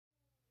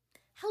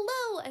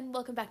Hello and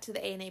welcome back to the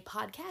A&A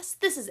podcast.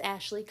 This is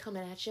Ashley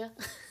coming at you.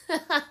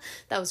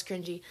 That was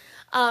cringy.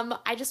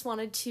 I just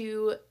wanted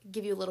to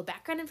give you a little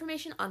background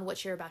information on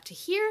what you're about to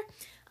hear.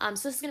 So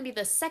this is going to be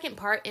the second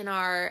part in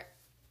our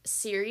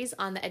series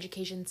on the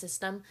education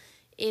system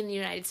in the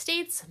United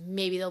States.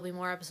 Maybe there'll be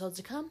more episodes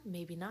to come.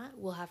 Maybe not.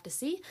 We'll have to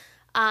see.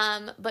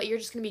 But you're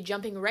just going to be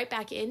jumping right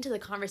back into the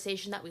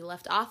conversation that we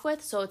left off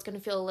with. So it's going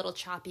to feel a little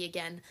choppy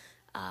again.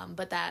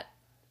 But that's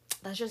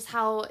just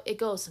how it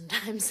goes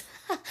sometimes.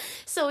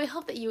 So we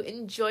hope that you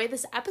enjoy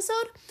this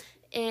episode,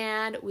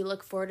 and we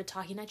look forward to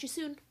talking at you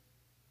soon.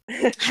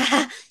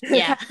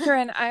 Yeah.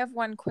 Catherine, I have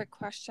one quick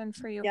question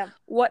for you. Yeah.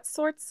 What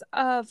sorts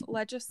of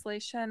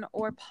legislation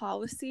or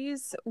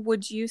policies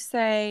would you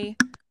say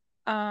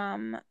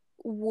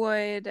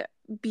would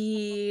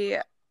be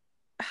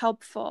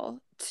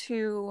helpful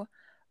to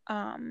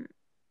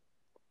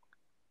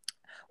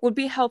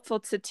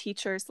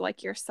teachers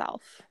like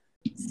yourself?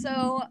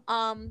 So,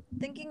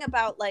 thinking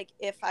about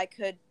if I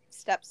could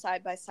step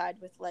side by side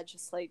with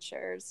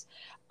legislatures,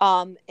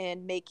 and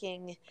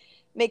making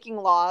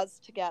laws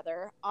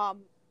together,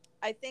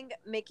 I think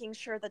making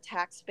sure the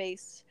tax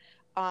base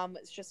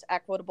is just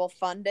equitable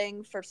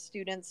funding for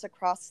students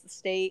across the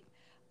state,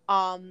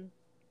 and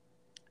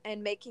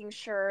making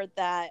sure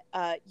that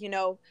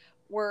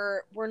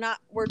we're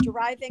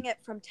deriving it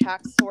from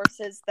tax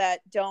sources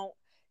that don't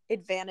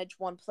advantage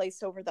one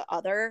place over the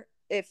other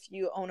if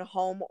you own a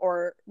home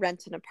or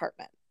rent an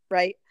apartment,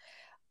 right?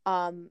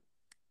 And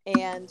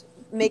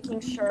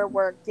making sure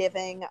we're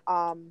giving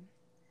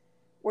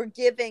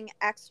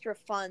extra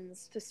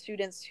funds to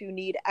students who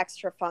need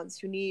extra funds,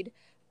 who need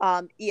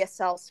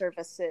ESL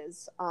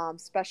services,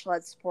 special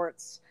ed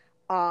supports,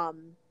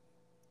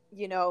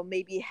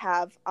 maybe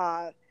have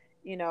high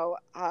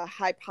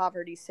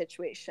poverty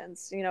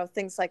situations,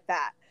 things like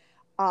that,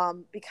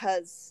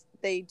 because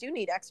they do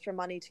need extra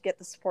money to get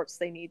the supports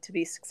they need to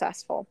be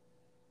successful.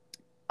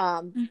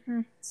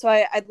 So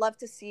I'd love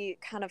to see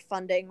kind of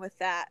funding with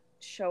that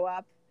show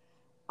up.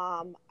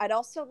 I'd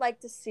also like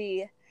to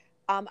see,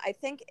 I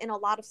think in a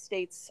lot of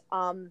states,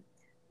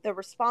 the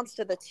response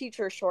to the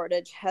teacher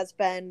shortage has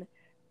been,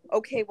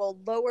 okay, we'll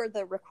lower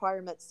the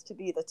requirements to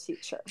be the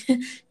teacher.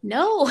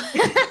 No.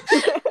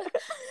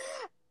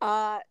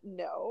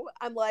 No,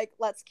 I'm like,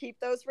 let's keep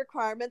those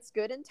requirements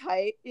good and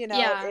tight.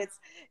 Yeah.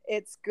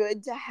 It's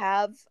good to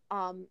have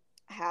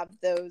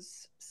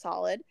those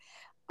solid.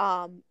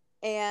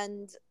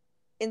 And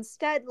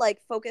instead,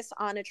 focus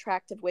on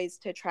attractive ways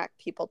to attract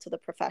people to the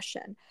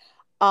profession.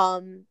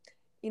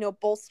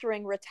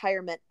 Bolstering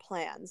retirement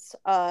plans,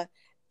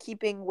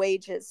 keeping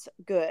wages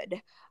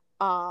good,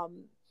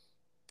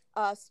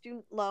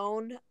 student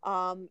loan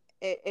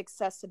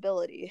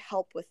accessibility,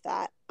 help with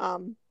that.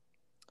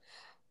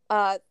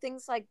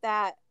 Things like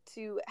that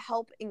to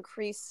help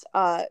increase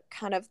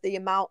kind of the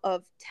amount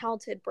of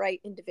talented, bright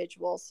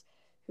individuals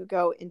who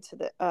go into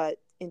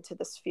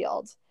this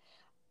field.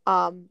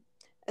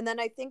 And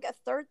then I think a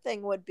third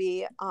thing would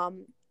be,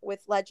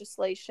 with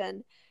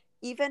legislation,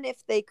 even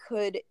if they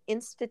could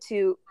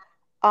institute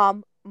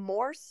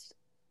more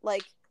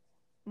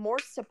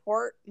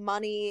support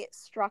money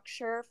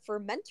structure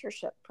for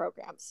mentorship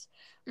programs.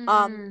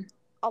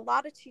 A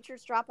lot of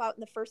teachers drop out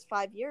in the first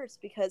 5 years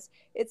because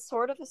it's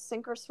sort of a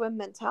sink or swim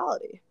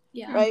mentality.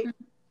 Yeah. Right.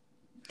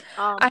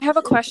 I have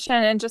a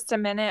question in just a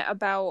minute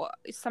about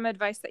some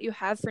advice that you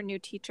have for new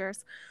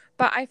teachers,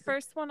 but I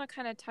first want to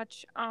kind of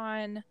touch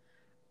on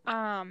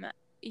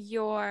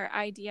your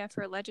idea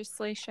for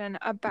legislation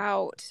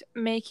about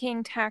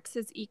making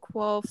taxes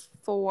equal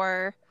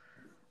for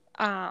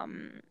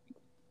and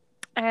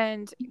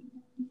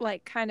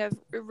kind of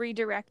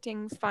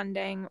redirecting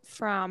funding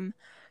from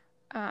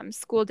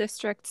school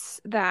districts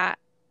that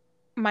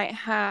might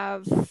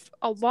have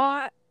a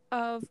lot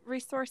of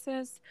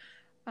resources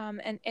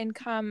and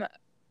income,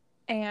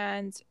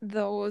 and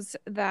those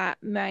that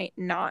might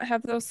not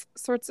have those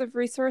sorts of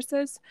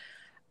resources.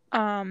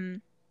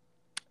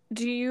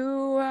 Do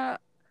you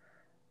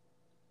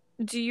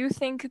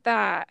think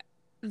that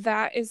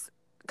is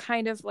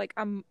kind of like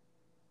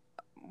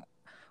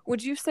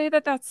would you say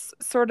that that's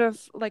sort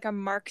of like a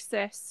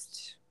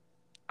Marxist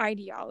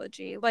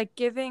ideology,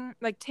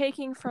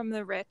 taking from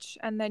the rich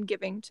and then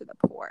giving to the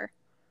poor?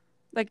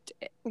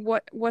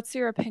 What's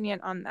your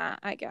opinion on that,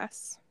 I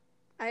guess?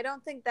 I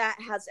don't think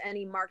that has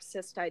any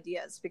Marxist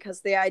ideas,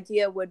 because the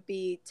idea would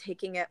be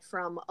taking it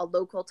from a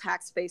local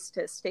tax base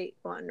to a state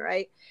one,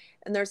 right?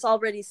 And there's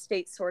already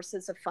state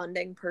sources of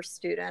funding per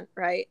student,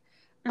 right?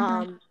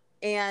 Mm-hmm.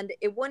 And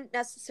it wouldn't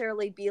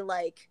necessarily be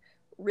like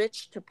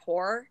rich to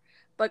poor,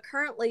 but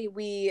currently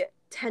we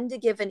tend to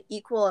give an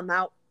equal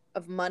amount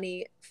of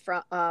money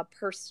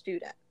per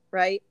student,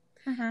 right?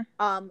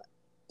 Mm-hmm.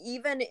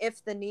 Even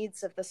if the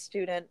needs of the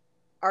student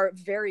are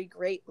vary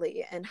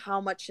greatly and how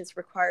much is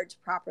required to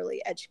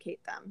properly educate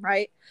them,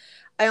 right?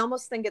 I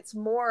almost think it's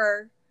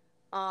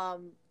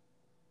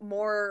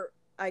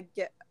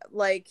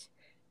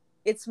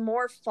it's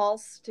more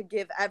false to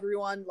give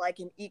everyone like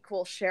an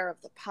equal share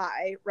of the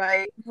pie,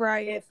 right?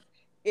 Right.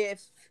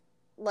 If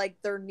like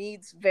their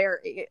needs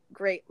vary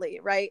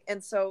greatly, right?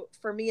 And so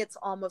for me it's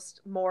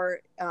almost more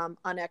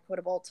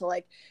unequitable to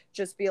like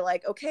just be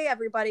like, okay,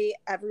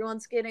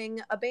 everyone's getting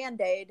a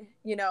band-aid,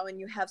 you know, and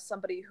you have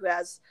somebody who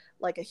has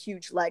like a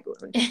huge leg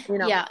wound, you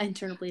know. Yeah,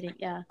 internal bleeding.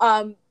 Yeah.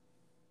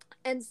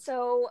 And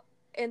so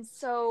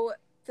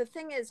the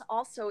thing is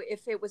also,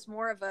 if it was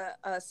more of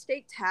a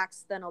state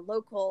tax than a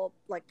local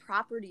like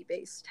property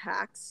based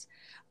tax,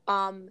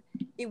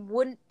 it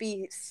wouldn't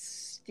be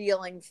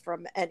stealing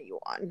from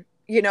anyone,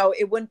 you know.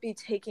 It wouldn't be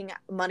taking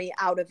money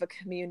out of a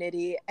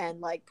community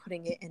and like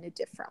putting it in a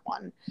different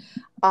one.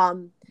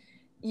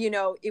 You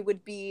know, it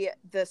would be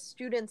the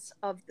students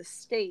of the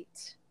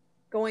state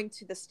going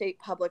to the state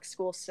public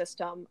school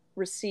system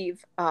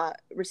receive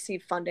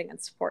funding and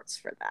supports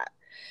for that.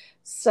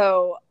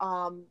 So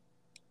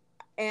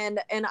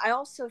and I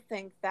also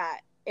think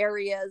that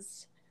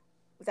areas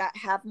that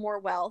have more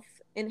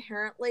wealth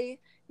inherently,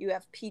 you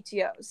have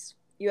PTOs,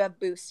 you have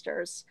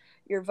boosters,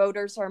 your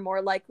voters are more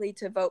likely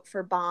to vote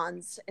for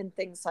bonds and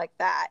things like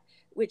that,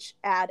 which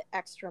add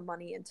extra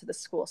money into the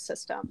school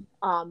system.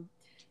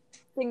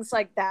 Things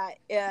like that.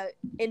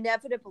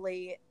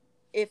 Inevitably,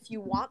 if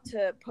you want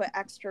to put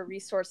extra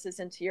resources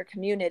into your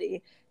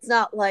community, it's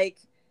not like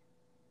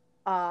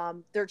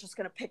they're just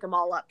going to pick them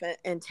all up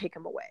and take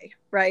them away,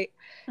 right?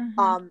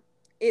 Mm-hmm.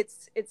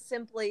 It's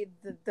simply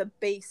the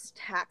base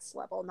tax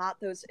level, not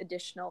those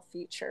additional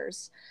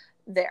features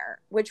there,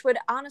 which would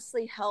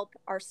honestly help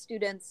our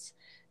students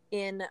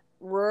in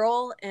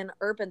rural and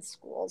urban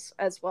schools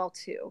as well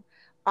too.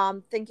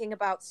 Thinking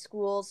about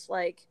schools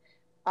like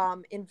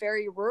in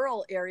very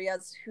rural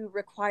areas who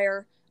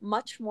require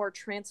much more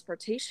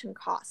transportation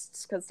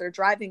costs because they're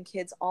driving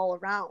kids all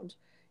around,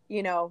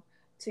 you know,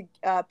 to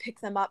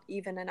pick them up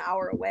even an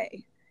hour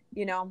away,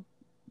 you know.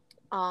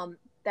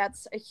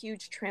 That's a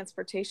huge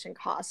transportation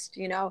cost,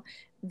 you know,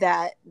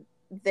 that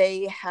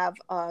they have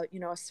you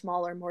know, a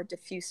smaller, more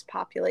diffuse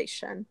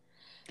population.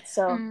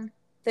 So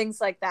things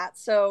like that.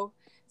 So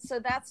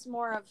that's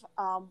more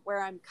of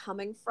where I'm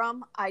coming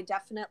from. I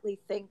definitely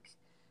think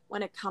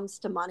when it comes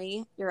to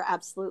money, you're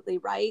absolutely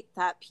right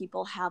that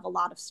people have a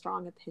lot of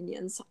strong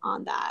opinions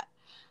on that.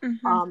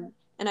 Mm-hmm.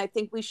 And I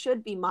think we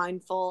should be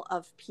mindful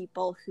of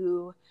people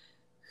who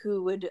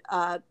would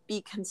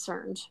be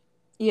concerned,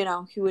 you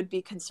know, who would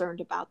be concerned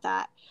about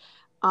that.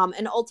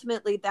 And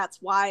ultimately,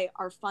 that's why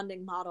our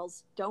funding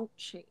models don't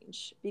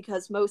change,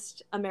 because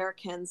most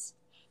Americans,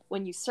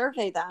 when you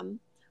survey them,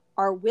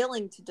 are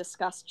willing to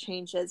discuss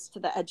changes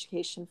to the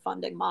education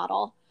funding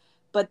model.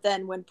 But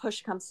then when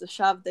push comes to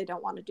shove, they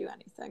don't want to do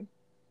anything.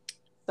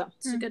 So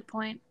That's a good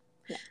point.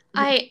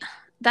 yeah.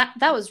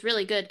 That was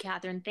really good,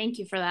 Catherine. Thank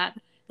you for that.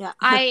 Yeah.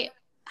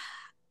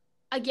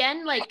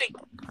 Again, like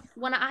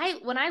when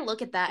I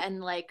look at that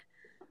and like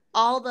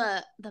all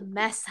the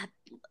mess that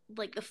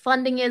like the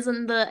funding is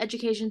in the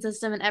education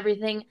system and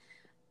everything,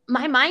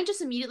 my mind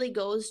just immediately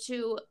goes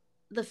to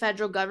the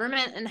federal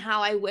government and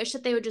how I wish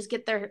that they would just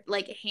get their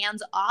like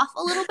hands off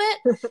a little bit,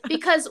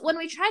 because when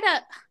we try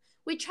to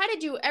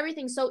do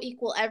everything so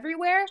equal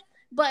everywhere,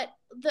 but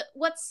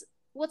what's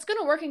going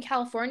to work in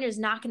California is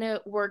not going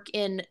to work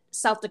in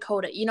South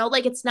Dakota. You know,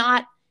 like it's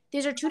not.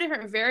 These are two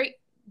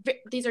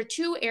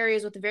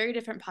areas with very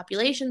different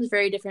populations,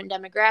 very different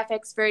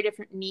demographics, very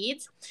different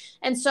needs.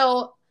 And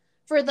so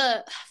for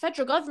the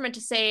federal government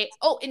to say,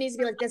 oh, it needs to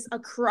be like this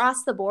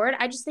across the board,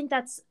 I just think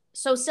that's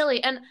so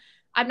silly. And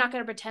I'm not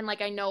going to pretend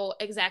like I know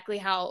exactly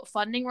how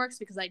funding works,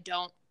 because I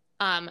don't.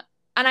 And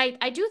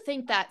I do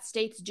think that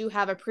states do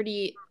have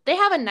they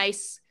have a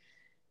nice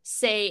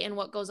say in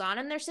what goes on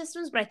in their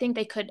systems, but I think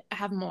they could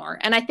have more.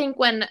 And I think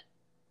when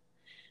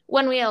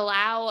we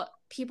allow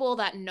people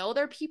that know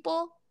their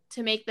people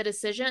to make the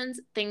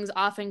decisions, things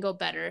often go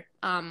better.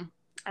 I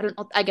don't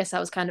know. I guess that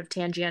was kind of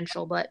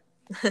tangential, but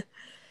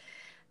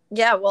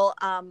yeah, well,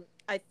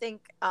 I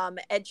think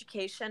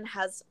education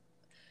has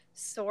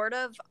sort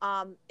of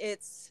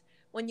it's,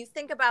 when you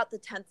think about the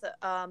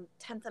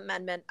 10th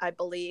Amendment, I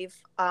believe,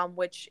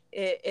 which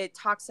it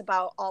talks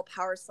about all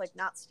powers like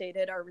not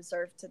stated are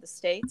reserved to the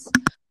states.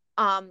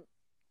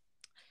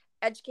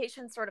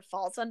 Education sort of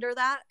falls under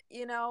that,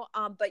 you know,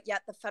 but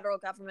yet the federal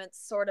government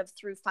sort of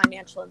through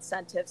financial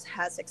incentives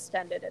has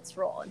extended its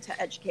role into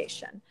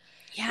education.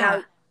 yeah.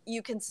 Now,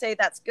 you can say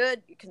that's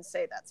good. You can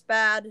say that's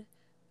bad.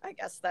 I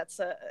guess that's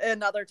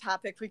another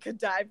topic we could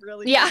dive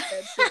really deep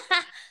into.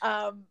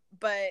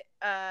 But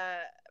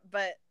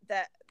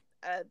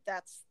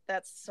that's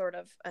sort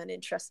of an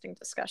interesting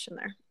discussion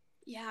there.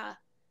 Yeah.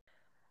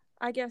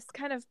 I guess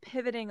kind of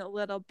pivoting a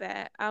little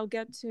bit, I'll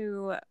get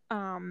to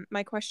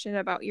my question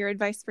about your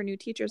advice for new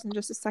teachers in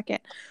just a second.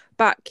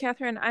 But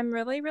Catherine, I'm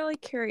really, really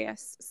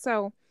curious.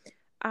 So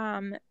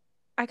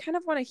I kind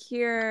of want to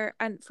hear,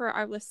 and for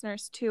our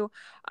listeners too,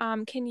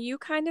 can you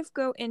kind of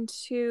go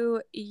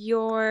into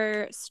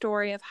your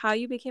story of how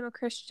you became a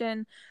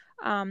Christian,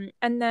 and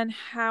then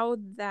how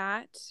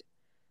that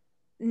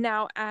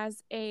now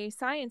as a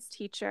science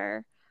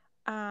teacher,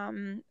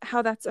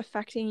 how that's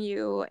affecting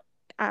you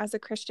as a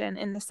Christian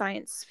in the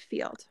science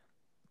field?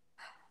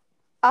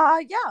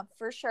 Yeah,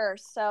 for sure.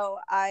 So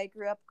I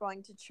grew up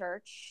going to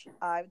church,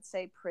 I would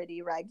say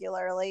pretty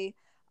regularly.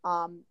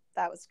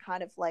 That was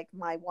kind of like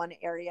my one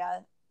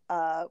area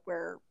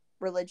where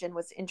religion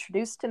was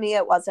introduced to me.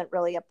 It wasn't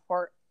really a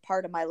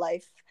part of my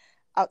life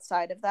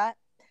outside of that.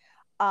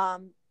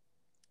 Um,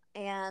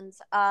 and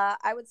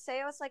I would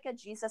say I was like a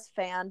Jesus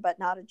fan, but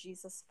not a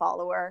Jesus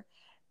follower.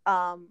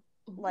 Um,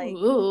 like,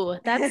 Ooh,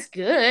 that's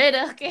good.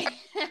 Okay.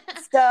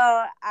 so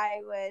I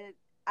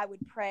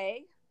would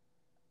pray,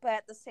 but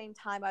at the same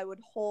time I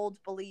would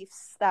hold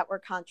beliefs that were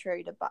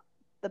contrary to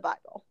the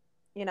Bible,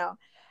 you know.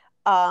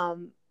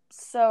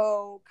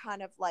 So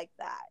kind of like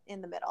that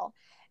in the middle.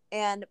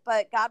 And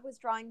but God was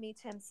drawing me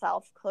to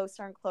himself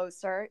closer and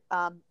closer,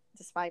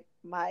 despite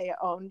my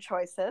own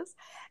choices.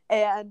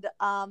 And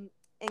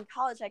in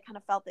college I kind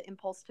of felt the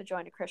impulse to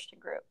join a Christian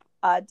group,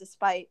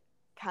 despite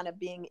kind of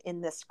being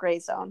in this gray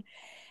zone.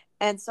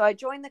 And so I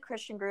joined the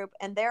Christian group,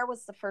 and there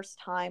was the first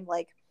time,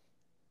 like,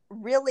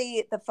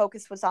 really the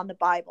focus was on the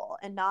Bible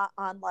and not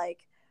on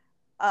like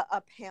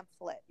a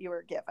pamphlet you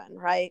were given,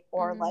 right?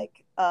 Or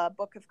like a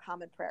book of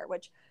common prayer,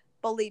 which,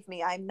 believe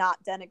me, I'm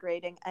not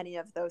denigrating any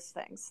of those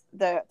things.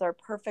 They're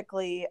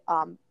perfectly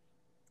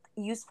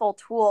useful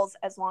tools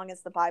as long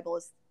as the Bible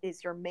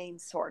is your main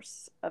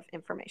source of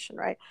information,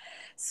 right?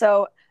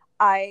 So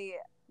I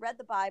read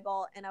the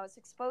Bible, and I was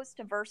exposed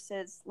to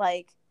verses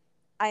like,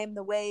 I am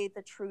the way,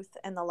 the truth,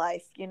 and the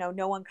life. You know,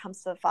 no one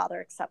comes to the Father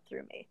except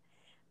through me.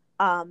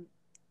 Um,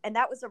 and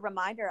that was a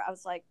reminder. I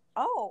was like,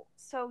 oh,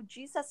 so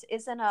Jesus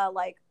isn't a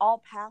like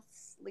all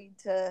paths lead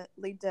to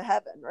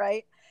heaven,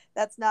 right?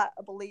 That's not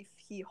a belief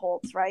he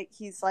holds, right?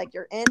 He's like,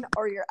 you're in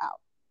or you're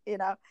out, you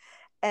know?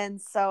 And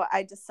so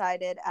I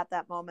decided at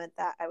that moment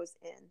that I was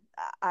in.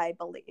 I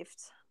believed.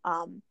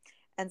 And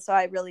so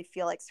I really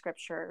feel like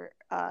scripture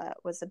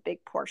was a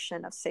big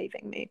portion of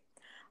saving me.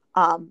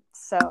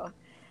 So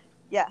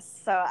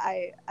yes, so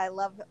I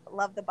love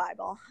the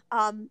Bible.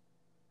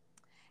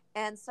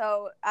 And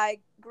so I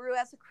grew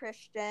as a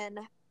Christian,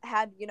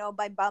 had,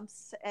 my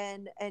bumps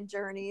and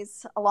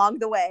journeys along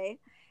the way,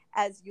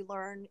 as you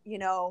learn,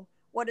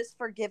 what does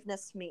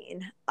forgiveness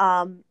mean?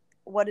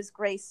 What does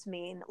grace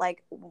mean?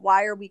 Like,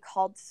 why are we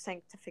called to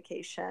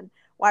sanctification?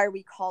 Why are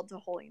we called to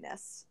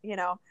holiness?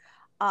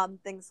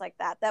 Things like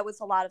that. That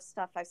was a lot of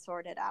stuff I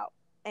sorted out.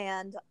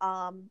 And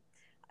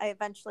I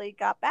eventually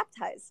got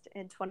baptized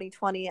in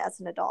 2020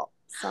 as an adult.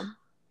 So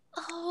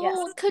yes.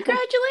 Oh,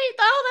 congratulate.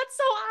 Oh, that's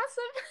so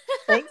awesome.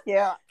 Thank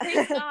you.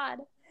 Praise God.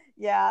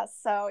 Yeah,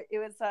 so it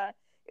was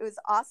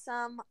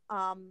awesome.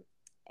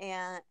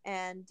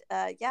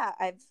 Yeah,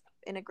 I've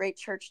in a great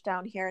church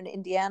down here in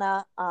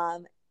Indiana,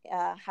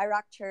 High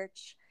Rock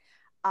Church,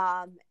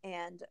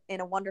 and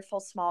in a wonderful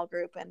small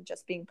group, and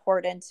just being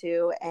poured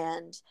into,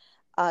 and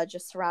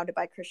just surrounded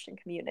by Christian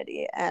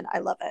community, and I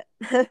love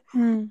it.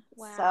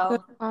 Wow. So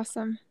That's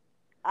awesome.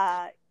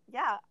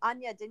 yeah,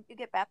 Anja, didn't you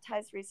get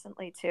baptized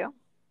recently too?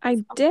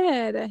 I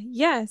did.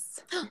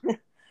 Yes. Anja,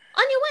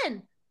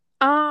 when?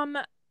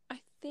 I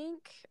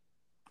think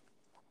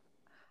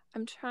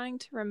I'm trying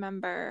to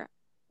remember.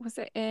 Was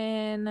it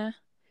in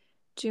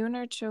June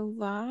or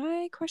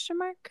July? Question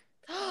mark.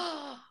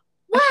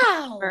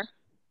 Wow.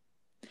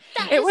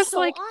 That is was so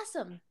like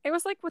awesome. It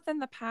was like within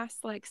the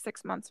past like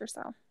 6 months or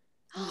so.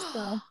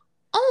 So.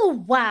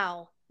 Oh,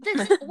 wow.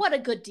 What a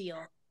good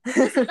deal. This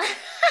is so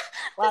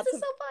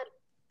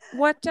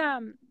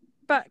fun.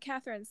 But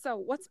Catherine, so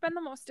what's been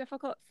the most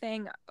difficult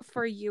thing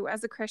for you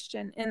as a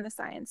Christian in the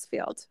science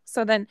field?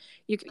 So then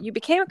you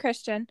became a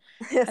Christian,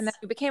 Yes. and then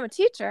you became a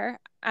teacher,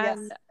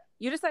 and Yes.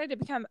 you decided to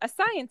become a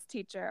science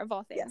teacher of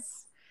all things.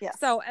 Yes. Yes.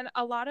 So, and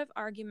a lot of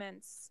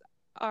arguments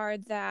are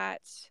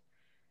that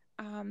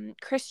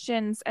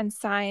Christians and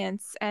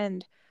science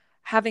and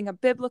having a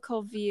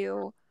biblical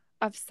view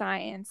of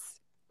science,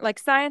 like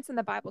science and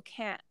the Bible,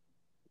 can't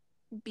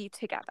be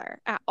together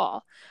at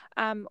all.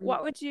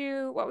 What would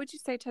you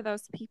say to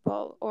those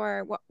people,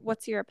 or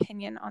what's your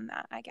opinion on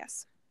that, I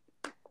guess?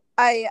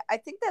 I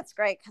think that's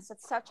great, because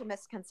it's such a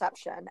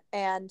misconception.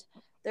 And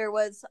there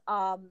was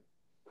a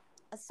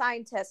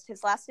scientist,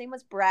 his last name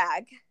was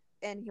Bragg,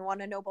 and he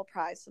won a Nobel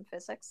Prize in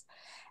physics.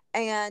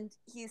 And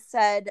he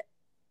said,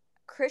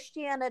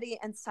 Christianity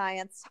and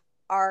science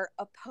are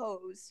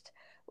opposed,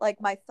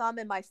 like my thumb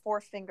and my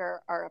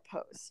forefinger are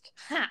opposed.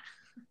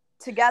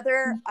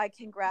 Together, I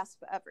can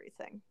grasp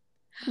everything.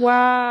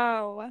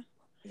 Wow.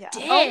 Yeah.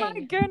 Dang. Oh my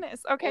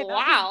goodness. Okay. Wow.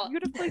 That was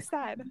beautifully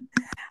said.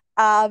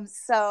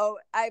 So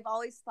I've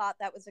always thought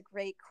that was a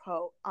great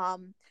quote.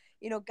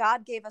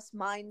 God gave us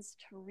minds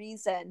to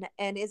reason,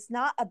 and it's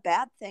not a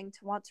bad thing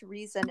to want to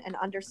reason and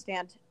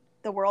understand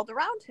the world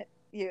around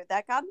you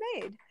that God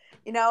made,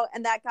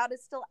 and that God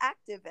is still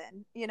active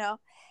in,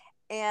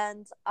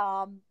 and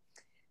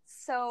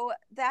so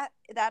that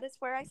is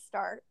where I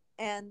start.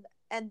 And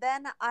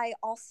then I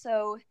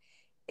also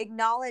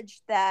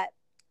acknowledge that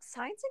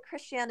science and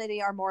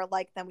Christianity are more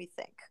alike than we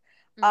think.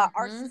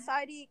 Our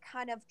society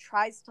kind of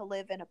tries to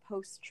live in a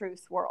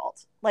post-truth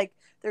world. Like,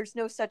 there's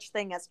no such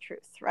thing as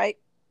truth, right?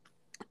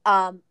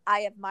 I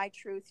have my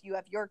truth, you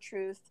have your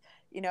truth,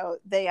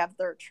 they have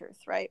their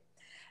truth, right?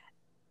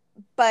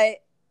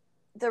 But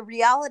the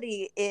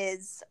reality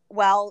is,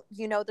 well,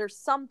 there's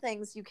some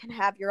things you can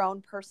have your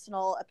own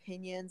personal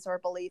opinions or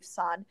beliefs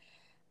on.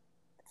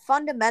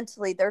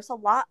 Fundamentally, there's a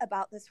lot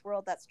about this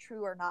world that's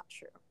true or not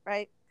true,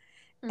 right?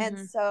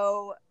 And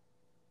so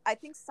I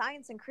think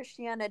science and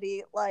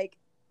Christianity, like,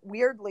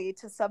 weirdly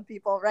to some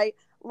people, right,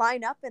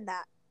 line up in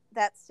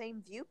that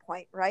same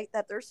viewpoint, right?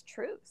 That there's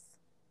truth,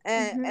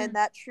 and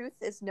that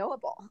truth is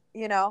knowable,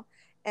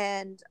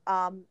 and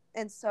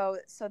so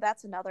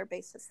that's another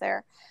basis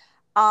there.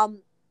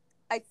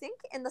 I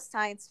think in the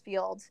science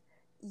field,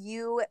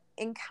 you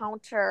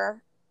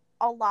encounter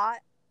a lot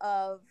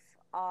of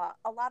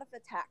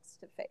attacks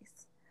to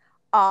faith.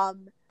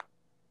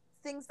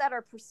 Things that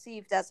are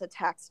perceived as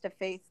attacks to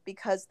faith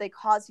because they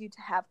cause you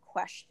to have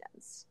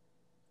questions.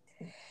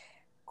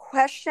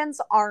 Questions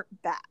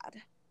aren't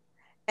bad.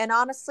 And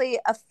honestly,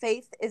 a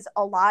faith is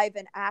alive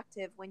and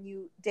active when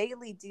you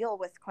daily deal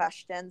with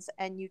questions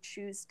and you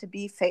choose to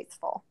be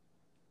faithful,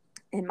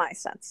 in my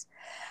sense.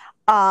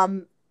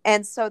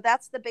 And so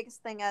that's the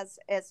biggest thing as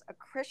a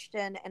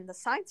Christian in the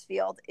science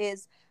field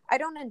is I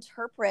don't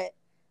interpret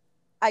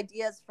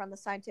ideas from the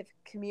scientific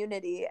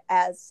community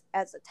as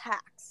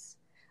attacks.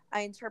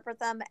 I interpret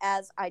them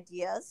as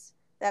ideas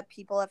that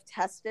people have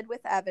tested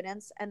with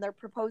evidence, and they're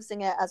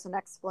proposing it as an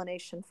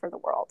explanation for the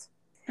world.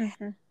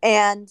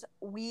 And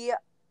we,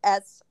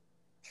 as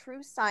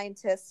true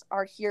scientists,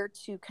 are here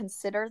to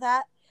consider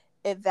that,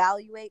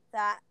 evaluate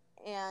that,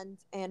 and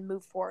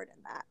move forward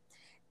in that.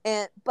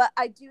 But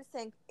I do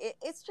think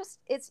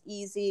it's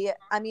easy.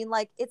 I mean,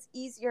 like, it's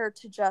easier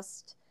to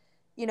just,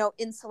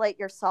 insulate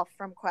yourself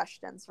from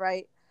questions,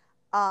 right?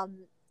 But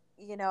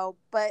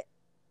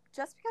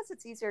just because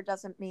it's easier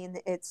doesn't mean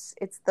it's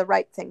the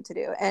right thing to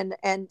do.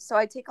 And so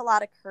I take a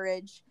lot of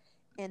courage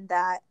in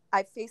that.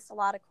 I face a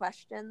lot of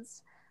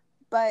questions,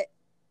 but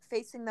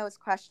facing those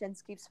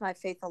questions keeps my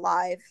faith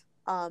alive,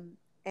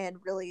 and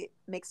really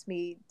makes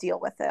me deal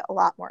with it a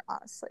lot more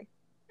honestly.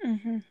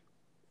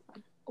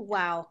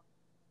 Wow.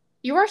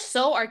 You are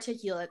so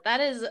articulate.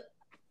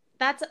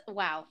 That's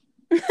wow.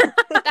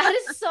 That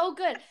is so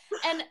good.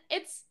 And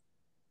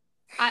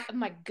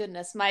my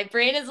goodness, my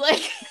brain is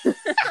like,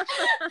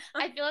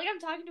 I feel like I'm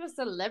talking to a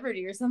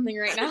celebrity or something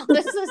right now.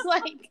 This is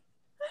like,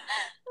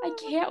 I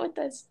can't with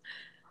this.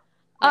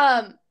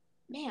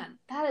 Man,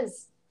 I'm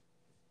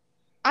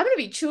going to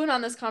be chewing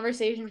on this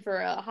conversation for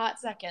a hot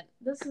second.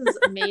 This is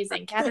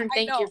amazing. Catherine,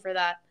 thank you for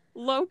that.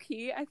 Low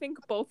key, I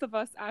think both of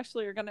us,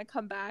 Ashley, are gonna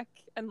come back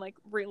and like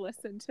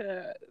re-listen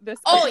to this.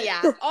 Oh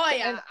yeah,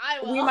 I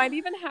will. We might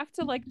even have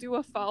to like do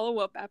a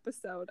follow-up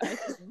episode, I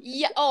think.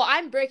 Yeah. Oh,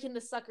 I'm breaking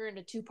the sucker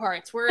into 2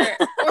 parts. We're over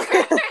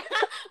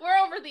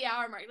the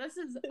hour mark. This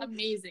is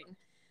amazing.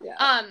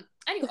 Yeah.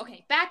 Anyway,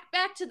 okay,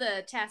 back to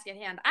the task at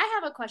hand. I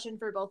have a question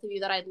for both of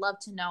you that I'd love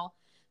to know.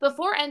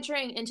 Before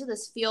entering into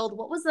this field,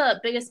 what was the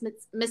biggest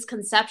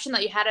misconception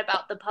that you had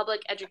about the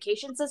public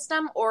education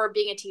system or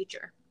being a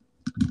teacher?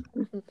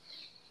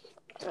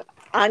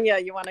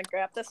 Anja, you want to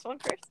grab this one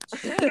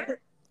first? Sure.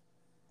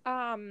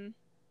 Well,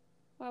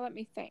 let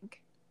me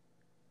think.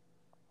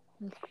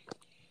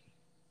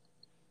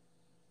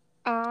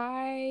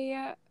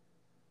 I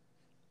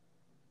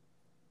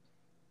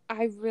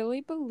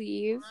really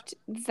believed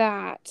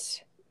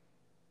that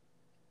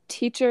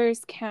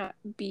teachers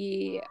can't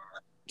be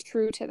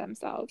true to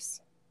themselves.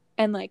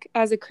 And like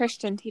as a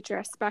Christian teacher,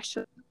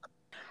 especially,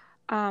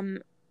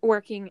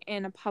 working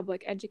in a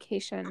public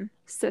education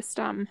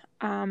system,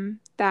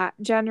 that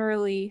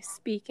generally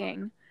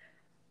speaking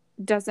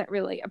doesn't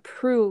really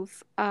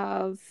approve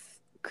of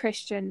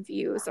Christian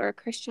views or a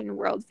Christian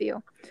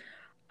worldview.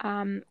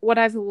 What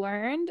I've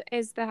learned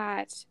is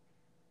that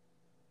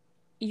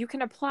you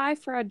can apply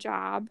for a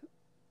job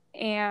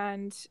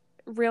and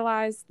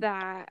realize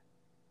that,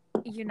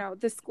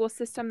 the school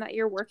system that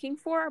you're working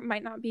for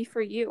might not be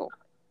for you.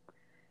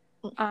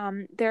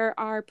 There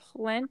are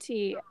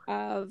plenty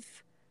of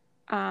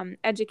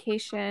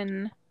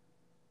education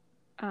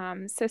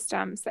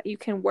systems that you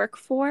can work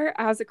for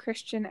as a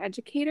Christian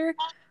educator,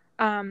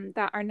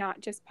 that are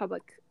not just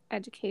public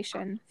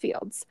education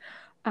fields.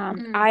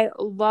 I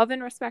love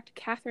and respect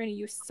Catherine,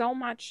 you so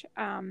much.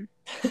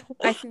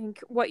 I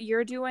think what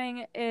you're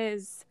doing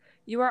is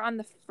you are on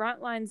the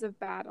front lines of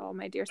battle,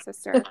 my dear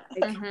sister.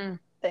 Like,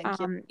 Thank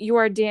you. You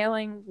are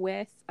dealing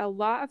with a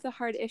lot of the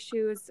hard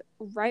issues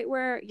right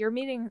where you're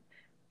meeting.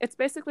 It's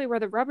basically where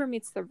the rubber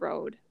meets the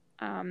road.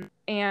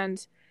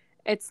 And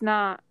it's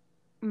not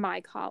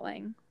my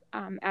calling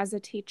as a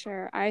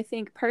teacher. I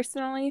think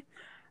personally,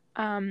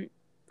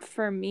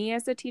 for me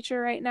as a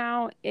teacher right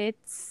now,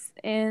 it's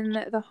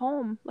in the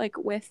home, like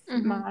with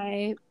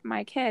my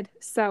kid.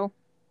 So,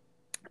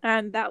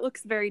 and that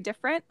looks very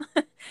different.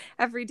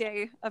 Every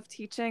day of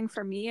teaching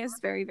for me is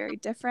very, very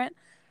different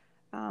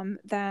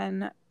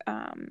than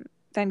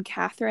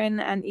Catherine,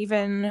 and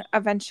even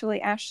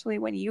eventually Ashley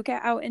when you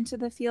get out into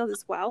the field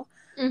as well.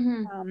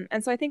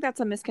 And so I think that's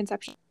a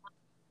misconception.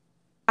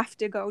 You have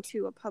to go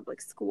to a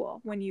public school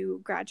when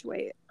you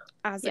graduate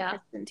as a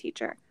Christian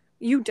teacher.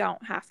 You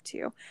don't have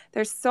to.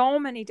 There's so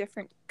many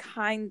different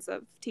kinds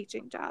of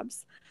teaching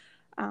jobs.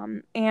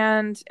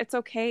 And it's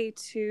okay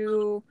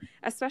to,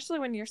 especially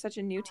when you're such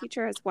a new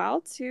teacher as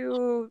well,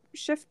 to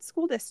shift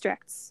school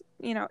districts,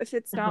 if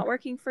it's not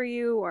working for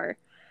you, or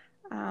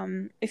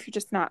if you're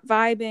just not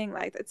vibing,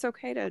 like it's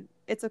okay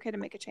to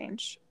make a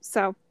change.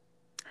 So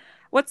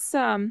what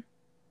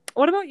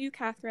about you,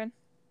 Catherine?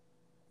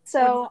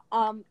 So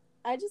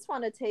I just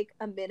want to take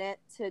a minute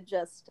to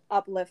just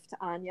uplift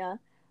Anja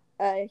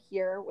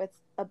here with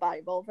a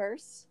Bible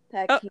verse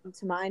that came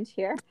to mind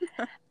here.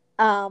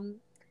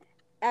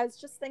 I was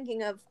just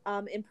thinking of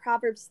in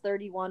Proverbs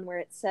 31, where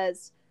it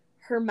says,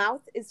 "Her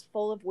mouth is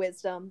full of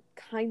wisdom,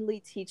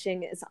 kindly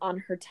teaching is on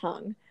her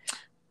tongue.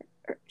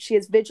 She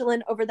is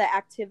vigilant over the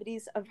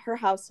activities of her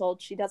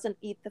household. She doesn't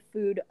eat the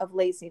food of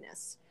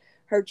laziness.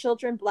 Her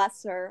children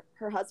bless her.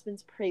 Her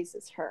husband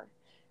praises her.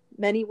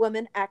 Many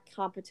women act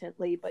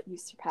competently, but you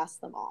surpass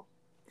them all."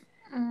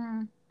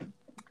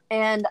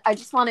 And I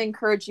just want to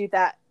encourage you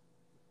that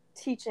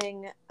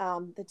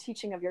the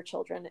teaching of your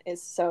children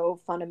is so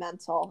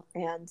fundamental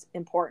and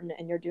important,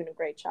 and you're doing a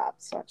great job.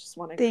 So I just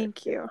want to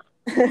thank you.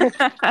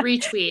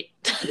 Retweet.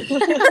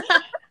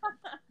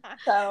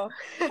 So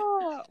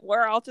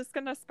we're all just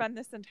gonna spend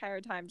this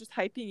entire time just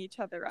hyping each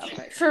other up.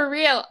 For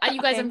real,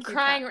 you guys, I'm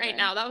crying Catherine. right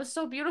now. That was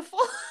so beautiful.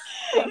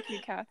 Thank you,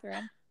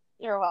 Catherine.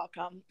 You're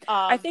welcome.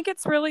 I think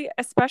it's really,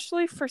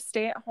 especially for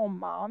stay-at-home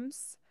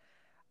moms,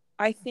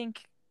 I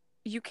think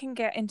you can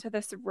get into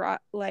this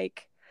rut,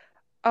 like,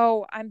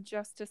 oh, I'm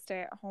just a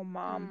stay-at-home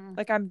mom.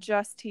 Like, I'm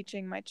just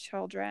teaching my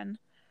children.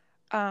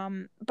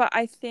 But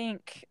I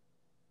think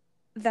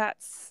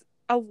that's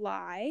a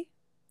lie.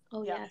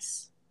 Oh,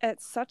 yes.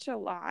 It's such a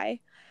lie.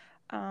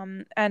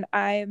 And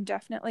I'm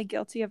definitely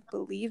guilty of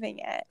believing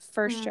it,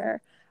 for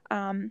sure.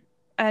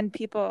 And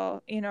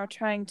people,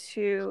 trying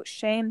to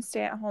shame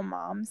stay-at-home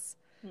moms.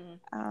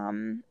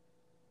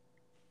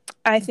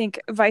 I think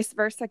vice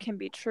versa can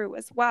be true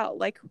as well.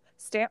 Like,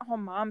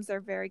 stay-at-home moms are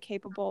very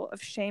capable of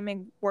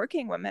shaming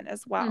working women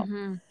as well.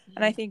 And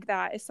I think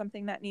that is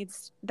something that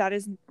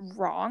is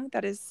wrong.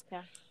 That is,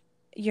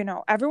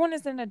 everyone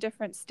is in a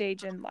different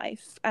stage in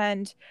life.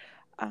 And,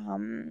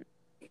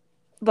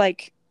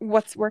 like,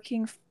 what's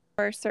working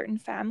for certain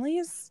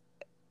families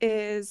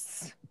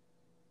is,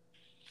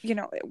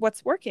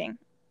 what's working.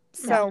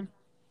 So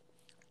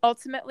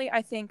ultimately,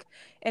 I think,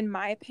 in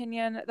my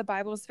opinion, the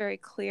Bible is very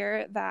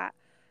clear that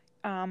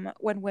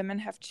when women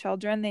have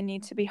children, they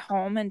need to be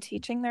home and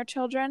teaching their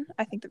children.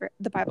 I think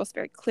the Bible is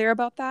very clear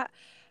about that.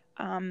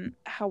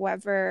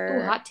 However,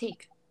 ooh, hot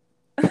take.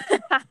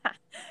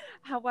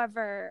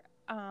 However,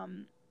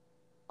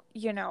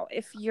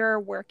 if you're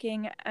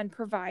working and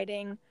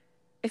providing,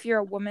 if you're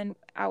a woman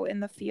out in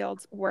the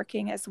fields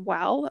working as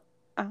well,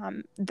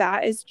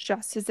 that is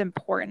just as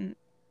important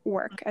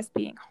work as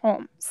being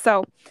home.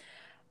 So,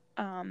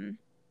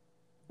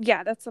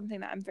 that's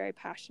something that I'm very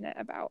passionate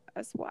about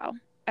as well.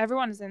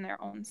 Everyone is in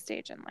their own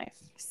stage in life.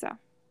 So,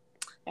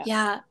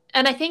 yeah.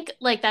 And I think,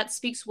 like, that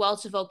speaks well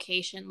to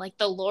vocation. Like,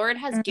 the Lord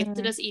has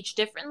gifted us each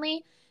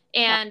differently.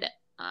 And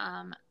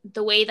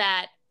the way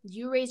that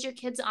you raise your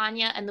kids,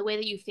 Anja, and the way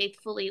that you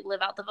faithfully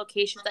live out the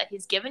vocations that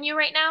he's given you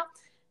right now,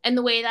 and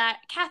the way that,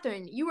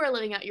 Catherine, you are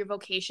living out your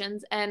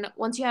vocations, and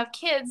once you have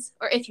kids,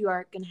 or if you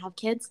are going to have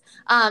kids,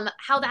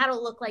 how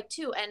that'll look like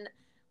too. And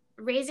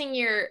raising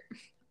your,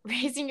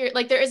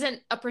 like, there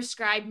isn't a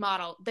prescribed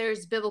model.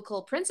 There's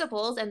biblical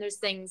principles and there's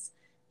things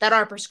that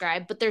are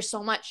prescribed, but there's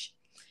so much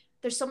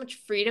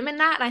freedom in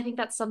that. And I think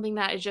that's something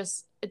that is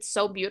just, it's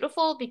so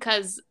beautiful,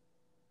 because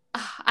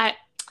I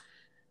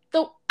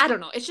don't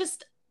know. It's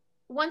just,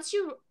 once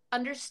you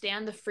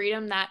understand the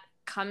freedom that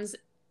comes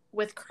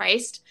with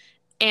Christ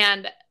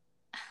and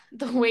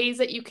the ways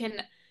that you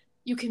can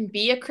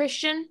be a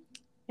Christian,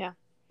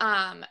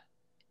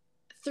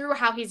 through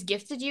how he's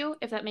gifted you,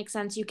 if that makes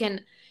sense, you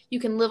can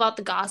live out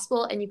the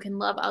gospel, and you can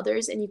love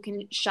others, and you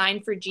can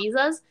shine for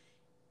Jesus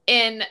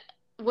in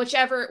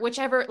whichever,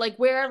 like,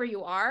 wherever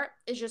you are,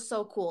 is just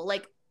so cool.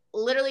 Like,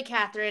 literally,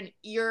 Catherine,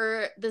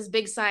 you're this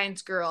big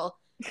science girl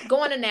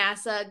going to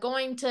NASA,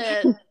 going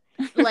to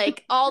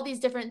like all these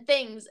different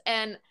things,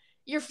 and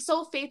you're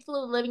so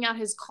faithfully living out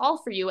his call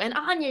for you. And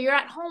Anja, you're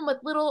at home with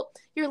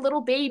your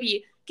little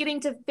baby, getting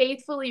to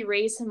faithfully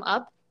raise him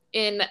up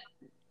in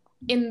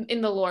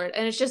the Lord.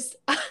 And it's just,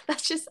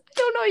 that's just, I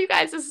don't know, you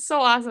guys, this is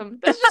so awesome.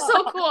 This is just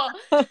so cool.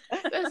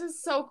 This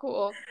is so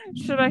cool.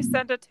 Should I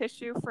send a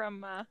tissue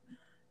from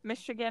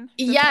Michigan?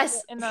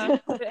 Yes.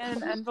 Put it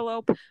in an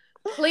envelope.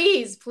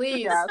 Please.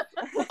 Yes.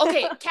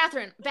 Okay,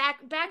 Catherine, back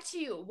to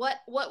you. What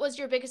was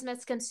your biggest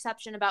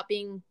misconception about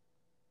being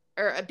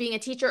a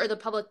teacher or the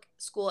public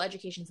school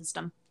education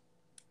system?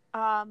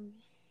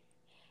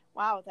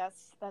 Wow,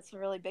 that's a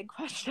really big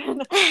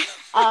question.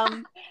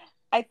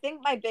 I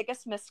think my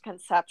biggest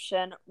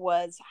misconception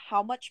was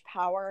how much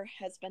power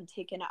has been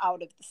taken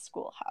out of the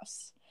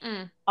schoolhouse.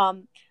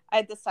 I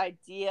had this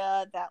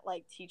idea that,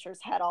 like, teachers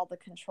had all the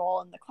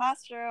control in the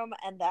classroom,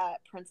 and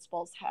that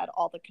principals had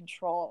all the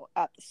control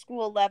at the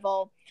school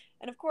level.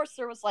 And of course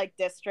there was, like,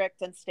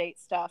 district and state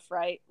stuff,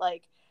 right?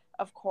 Like,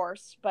 of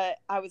course, but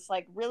I was,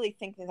 like, really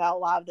thinking that a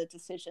lot of the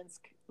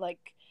decisions,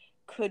 like,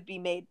 could be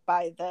made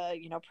by the,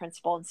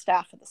 principal and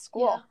staff of the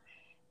school.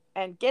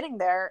 Yeah. And getting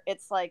there,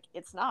 it's like,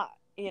 it's not,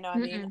 what I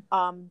mean?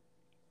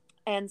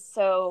 And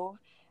so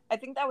I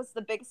think that was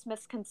the biggest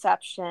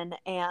misconception.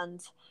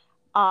 And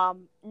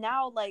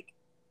now, like,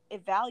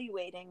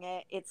 evaluating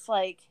it, it's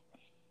like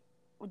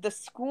the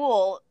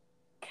school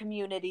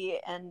community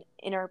and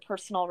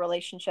interpersonal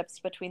relationships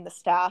between the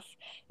staff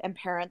and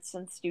parents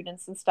and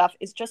students and stuff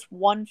is just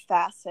one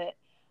facet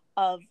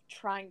of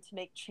trying to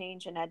make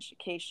change in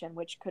education,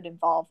 which could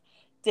involve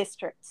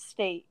district,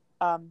 state,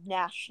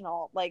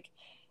 national. Like,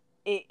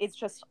 it's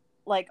just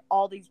like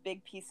all these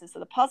big pieces of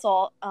the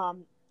puzzle.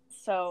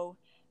 So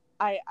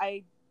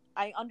I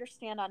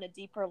understand on a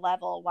deeper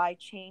level why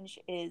change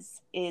is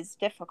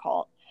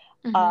difficult.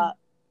 Not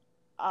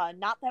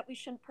that we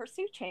shouldn't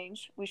pursue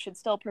change. We should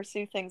still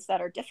pursue things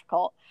that are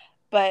difficult,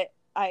 but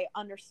I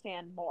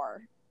understand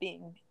more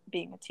being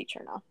a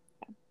teacher now.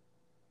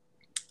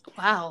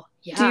 Wow.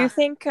 Yeah. Do you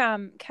think,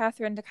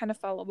 Catherine, to kind of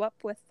follow up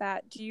with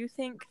that, do you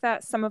think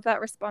that some of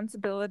that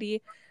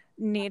responsibility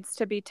needs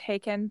to be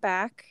taken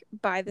back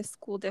by the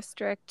school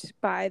district,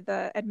 by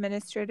the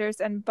administrators,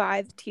 and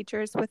by the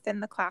teachers within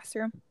the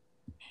classroom?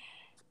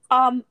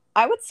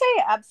 I would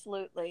say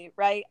absolutely,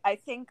 right? I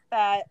think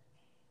that,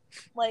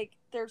 like,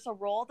 there's a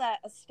role that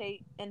a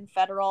state and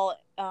federal,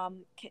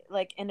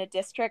 like in a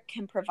district,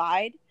 can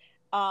provide.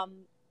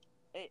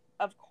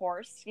 Of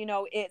course,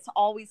 it's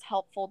always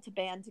helpful to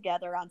band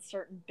together on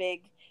certain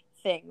big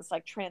things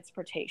like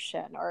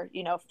transportation or,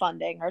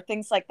 funding or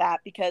things like that,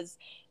 because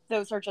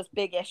those are just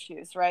big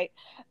issues, right?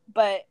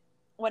 But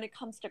when it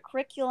comes to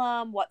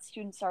curriculum, what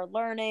students are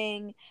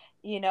learning,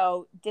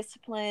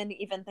 discipline,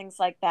 even things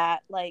like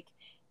that, like,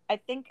 I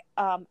think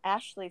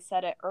Ashley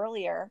said it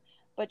earlier,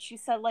 but she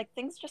said, like,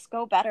 things just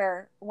go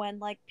better when,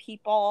 like,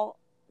 people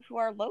who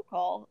are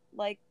local,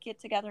 like, get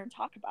together and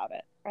talk about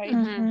it, right?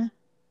 Mm-hmm.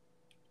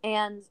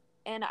 And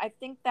I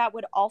think that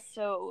would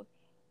also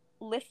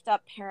lift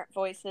up parent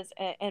voices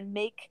and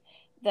make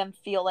them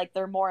feel like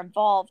they're more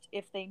involved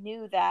if they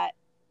knew that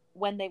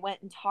when they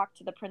went and talked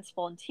to the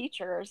principal and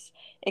teachers,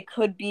 it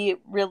could be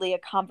really a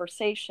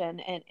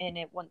conversation and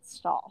it wouldn't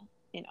stall,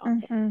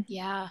 Mm-hmm.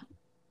 Yeah,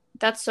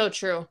 that's so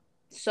true.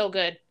 So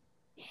good.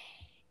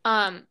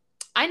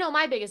 I know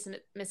my biggest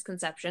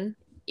misconception,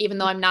 even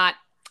though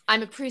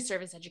I'm a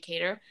pre-service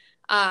educator.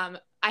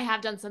 I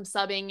have done some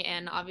subbing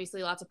and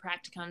obviously lots of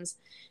practicums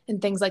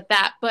and things like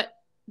that. But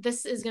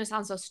this is going to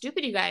sound so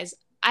stupid, you guys.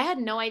 I had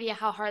no idea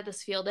how hard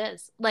this field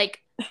is.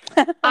 Like,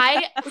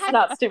 it's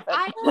not stupid.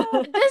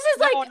 This is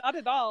like, no, not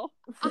at all.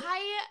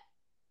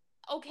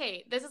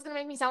 Okay, this is going to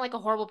make me sound like a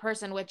horrible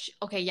person, which,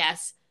 okay,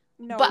 yes.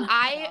 No, but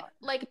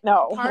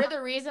no. Part of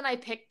the reason I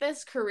picked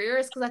this career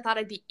is because I thought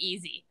it'd be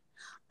easy.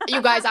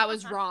 You guys, I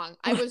was wrong.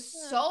 I was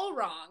so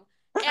wrong.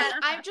 And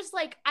I'm just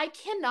like, I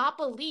cannot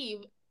believe,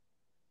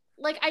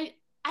 like,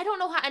 I don't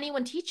know how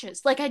anyone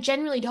teaches. Like, I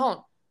genuinely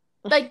don't.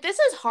 Like, this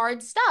is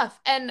hard stuff.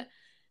 And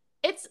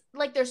it's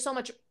like, there's so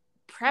much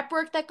prep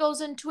work that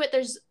goes into it.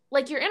 There's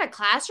like, you're in a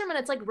classroom and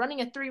it's like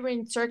running a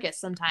 3-ring circus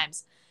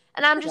sometimes.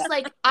 And I'm just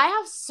like, I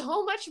have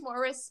so much more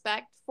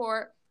respect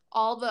for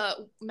all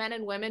the men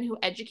and women who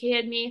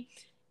educated me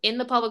in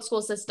the public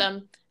school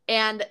system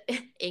and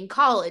in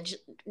college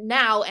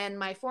now and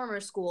my former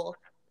school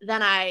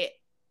than I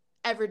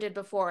ever did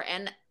before.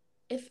 And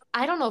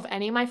I don't know if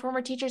any of my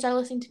former teachers are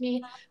listening to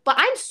me, but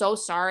I'm so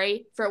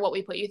sorry for what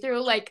we put you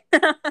through. Like,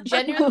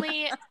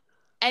 genuinely,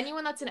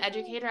 anyone that's an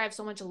educator, I have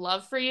so much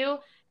love for you.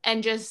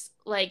 And just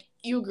like,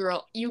 you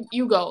girl, you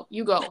go.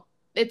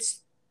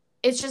 It's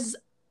just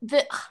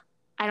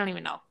I don't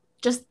even know.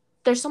 Just,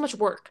 there's so much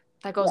work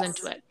that goes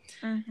into it.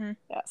 Mm-hmm.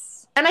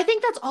 Yes. And I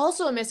think that's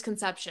also a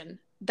misconception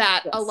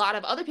that a lot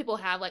of other people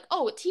have. Like,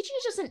 oh, teaching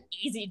is just an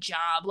easy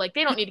job. Like,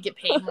 they don't need to get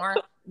paid more.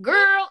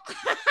 Girl.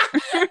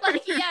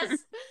 Like, yes.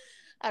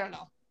 I don't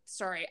know.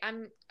 Sorry.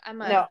 I'm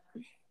not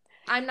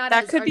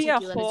that as could be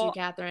articulate as you,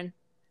 Catherine.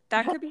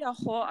 That could be a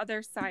whole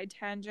other side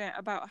tangent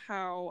about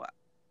how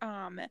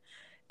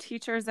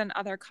teachers in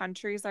other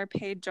countries are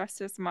paid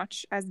just as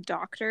much as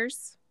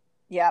doctors.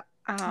 Yep.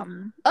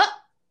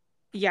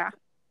 Yeah.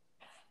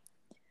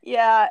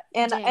 Yeah,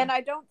 and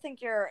I don't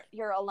think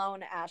you're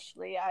alone,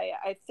 Ashley.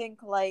 I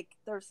think, like,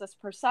 there's this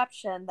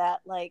perception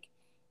that, like,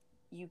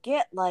 you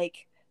get,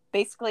 like,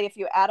 basically if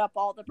you add up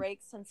all the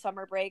breaks and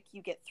summer break,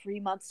 you get 3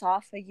 months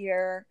off a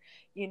year.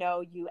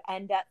 You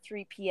end at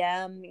 3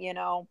 p.m.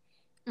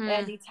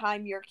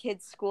 Anytime your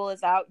kid's school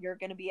is out, you're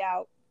going to be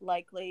out,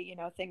 likely.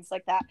 Things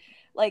like that.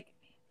 Like,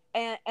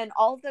 and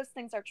all of those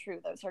things are true.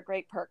 Those are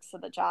great perks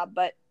of the job,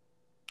 but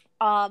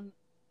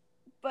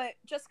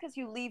just because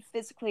you leave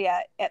physically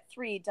at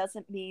 3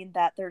 doesn't mean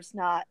that there's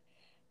not,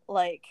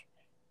 like,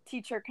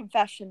 teacher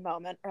confession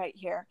moment right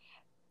here.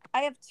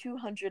 I have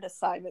 200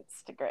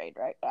 assignments to grade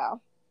right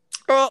now.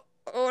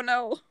 Oh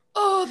no.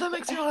 Oh, that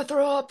makes me want to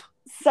throw up.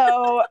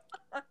 So,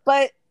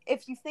 but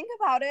if you think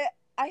about it,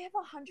 I have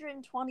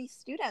 120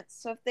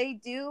 students. So if they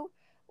do,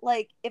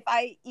 like, if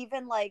I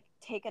even, like,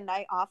 take a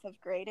night off of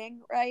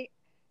grading, right,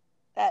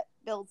 that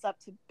builds up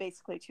to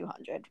basically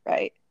 200,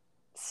 right?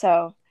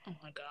 So, oh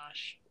my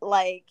gosh.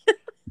 Like,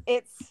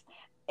 it's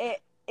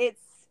it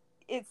it's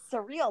it's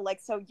surreal. Like,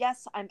 so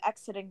yes, I'm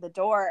exiting the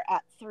door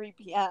at 3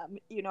 p.m.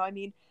 You know what I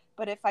mean?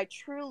 But if I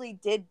truly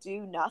did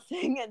do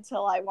nothing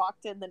until I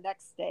walked in the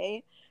next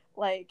day,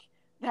 like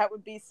that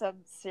would be some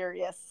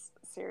serious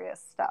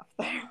stuff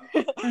there.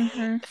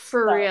 Mm-hmm.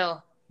 For So,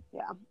 real.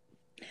 yeah.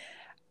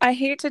 I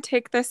hate to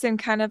take this in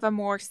kind of a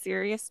more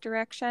serious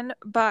direction,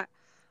 but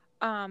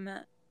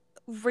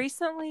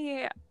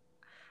recently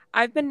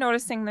I've been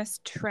noticing this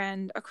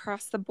trend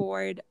across the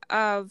board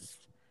of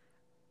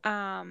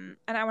and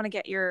I want to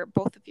get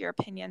both of your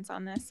opinions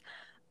on this.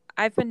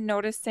 I've been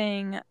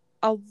noticing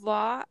a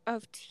lot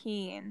of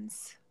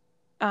teens,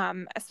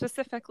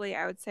 specifically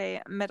I would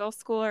say middle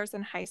schoolers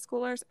and high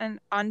schoolers, and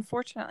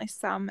unfortunately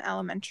some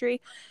elementary,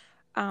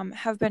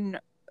 have been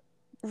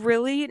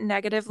really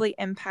negatively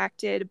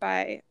impacted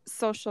by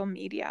social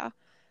media.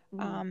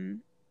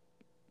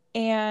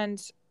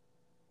 And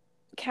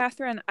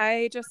Catherine,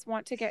 I just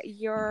want to get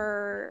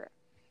your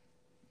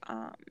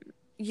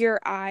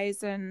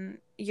eyes and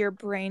your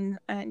brain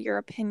and your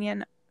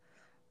opinion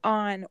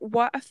on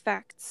what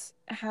effects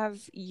have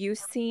you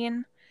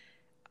seen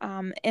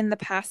in the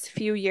past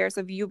few years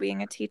of you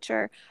being a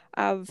teacher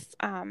of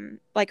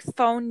like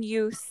phone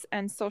use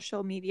and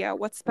social media.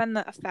 What's been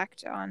the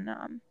effect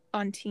on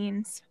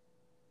teens?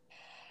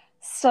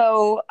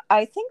 So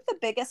I think the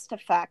biggest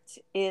effect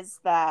is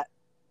that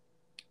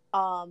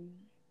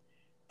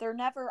they're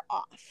never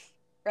off,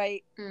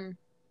 right?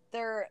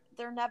 They're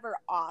never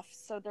off,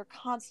 so they're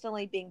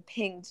constantly being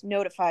pinged,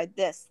 notified,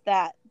 this,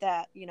 that,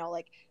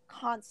 like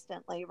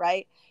constantly,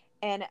 right?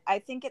 And I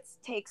think it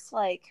takes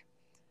like,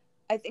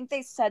 I think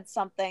they said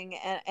something,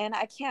 and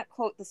I can't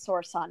quote the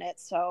source on it,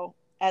 so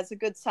as a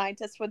good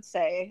scientist would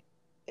say,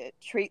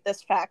 treat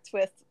this fact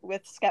with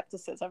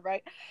skepticism,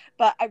 right?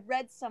 But I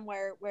read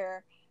somewhere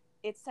where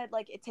it said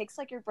like it takes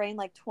like your brain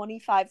like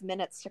 25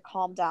 minutes to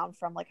calm down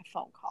from like a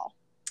phone call,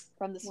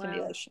 from the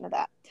stimulation of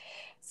that.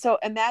 So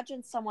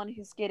imagine someone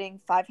who's getting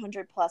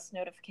 500 plus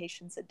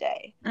notifications a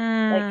day.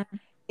 Like,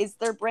 is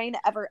their brain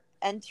ever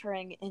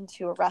entering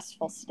into a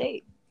restful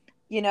state?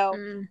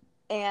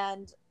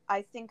 And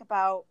I think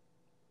about,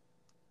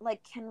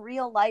 like, can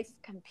real life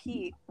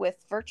compete with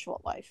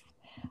virtual life?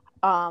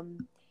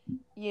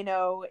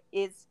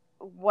 Is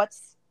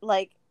what's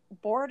like,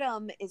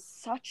 boredom is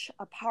such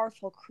a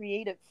powerful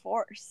creative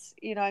force,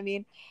 you know what I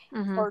mean?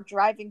 For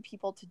driving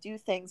people to do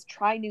things,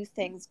 try new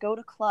things, go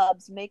to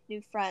clubs, make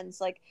new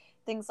friends, like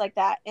things like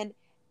that. And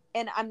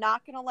I'm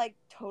not gonna like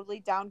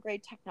totally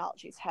downgrade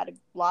technology. It's had a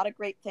lot of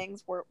great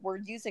things. We're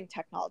using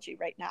technology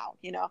right now,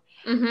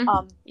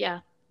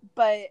 Yeah.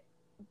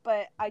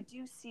 but I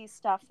do see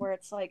stuff where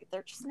it's like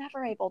they're just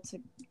never able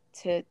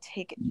to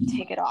take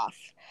it off.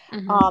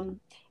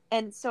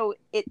 And so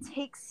it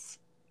takes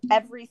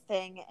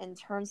everything and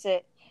turns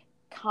it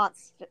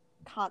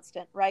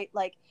constant, right?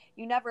 Like,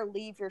 you never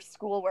leave your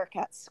schoolwork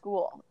at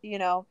school,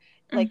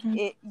 like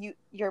it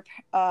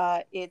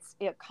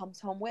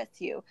comes home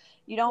with you.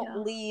 You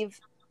don't leave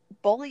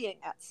bullying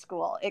at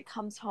school, it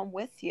comes home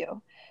with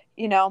you.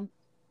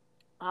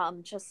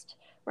 Just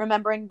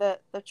remembering the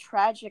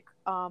tragic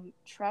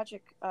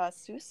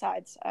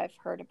suicides I've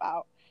heard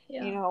about,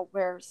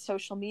 where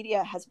social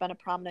media has been a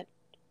prominent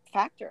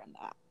factor in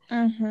that.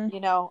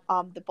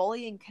 The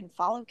bullying can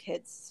follow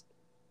kids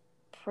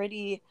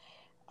pretty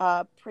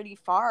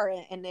far,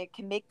 and it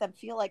can make them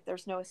feel like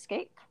there's no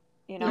escape,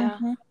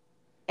 and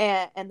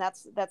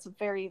that's a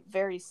very,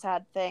 very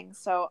sad thing.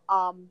 So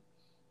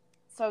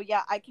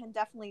yeah, I can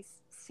definitely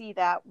see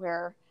that,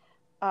 where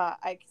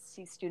I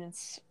see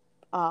students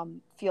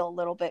feel a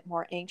little bit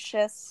more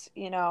anxious,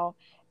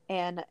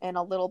 and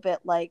a little bit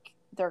like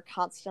they're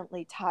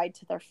constantly tied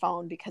to their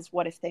phone, because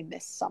what if they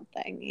miss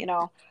something,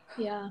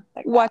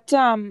 like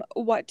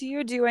what do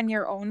you do in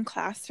your own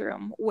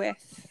classroom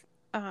with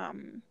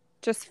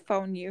just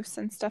phone use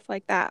and stuff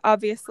like that?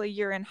 Obviously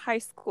you're in high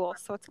school,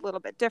 so it's a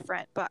little bit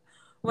different, but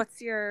what's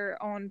your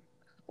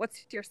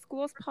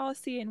school's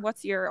policy, and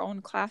what's your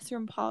own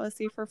classroom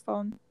policy for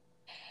phone?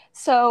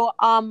 So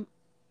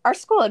our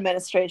school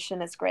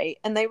administration is great,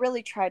 and they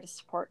really try to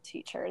support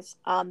teachers.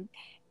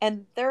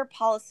 And their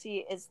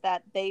policy is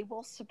that they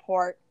will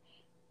support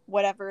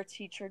whatever a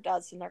teacher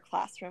does in their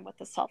classroom with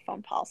the cell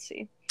phone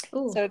policy.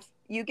 Ooh. So if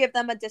you give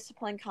them a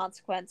discipline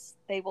consequence,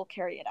 they will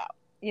carry it out,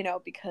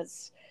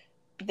 because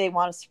they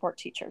want to support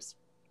teachers.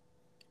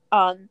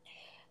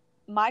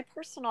 My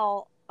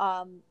personal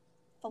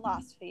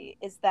philosophy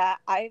is that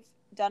I've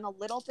done a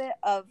little bit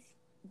of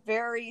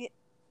very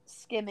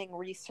skimming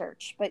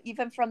research, but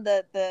even from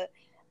the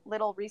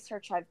little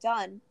research I've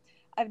done,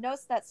 I've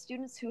noticed that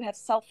students who have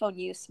cell phone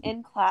use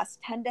in class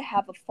tend to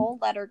have a full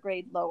letter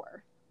grade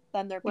lower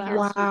than their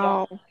peers who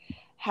don't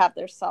have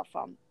their cell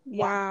phone.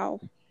 Wow.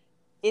 Yeah.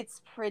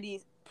 It's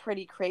pretty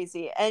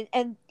crazy.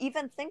 And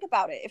even think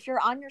about it. If you're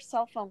on your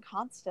cell phone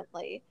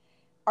constantly,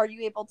 are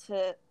you able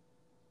to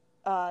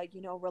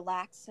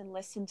relax and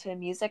listen to a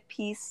music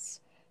piece,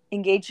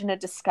 engage in a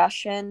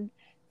discussion,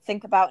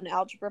 think about an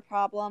algebra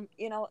problem?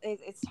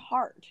 It's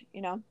hard,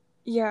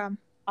 Yeah.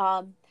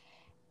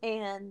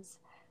 And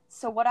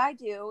So what I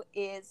do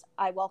is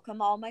I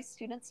welcome all my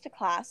students to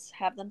class,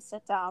 have them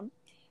sit down,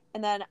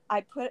 and then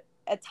I put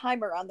a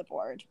timer on the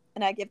board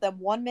and I give them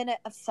 1 minute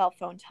of cell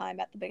phone time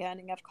at the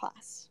beginning of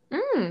class.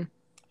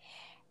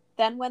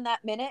 Then when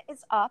that minute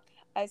is up,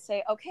 I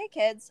say, okay,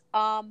 kids,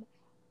 our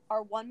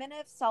 1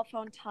 minute of cell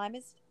phone time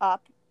is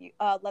up.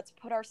 Let's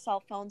put our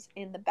cell phones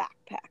in the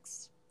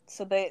backpacks.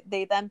 So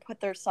they then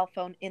put their cell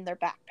phone in their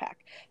backpack.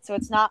 So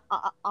it's not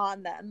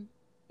on them,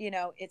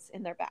 it's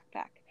in their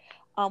backpack,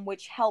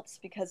 which helps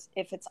because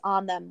if it's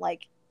on them,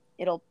 like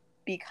it'll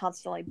be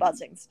constantly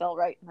buzzing still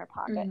right in their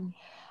pocket.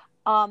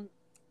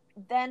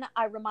 Then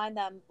I remind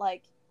them,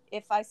 like,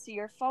 if I see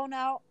your phone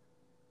out,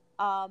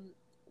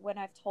 when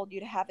I've told you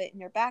to have it in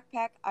your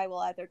backpack, I will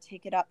either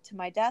take it up to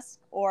my desk,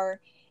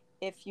 or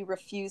if you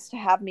refuse to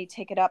have me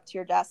take it up to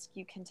your desk,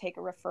 you can take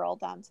a referral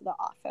down to the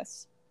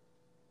office.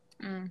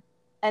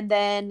 And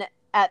then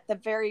at the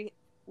very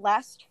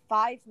last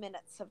 5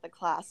 minutes of the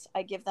class,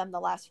 I give them the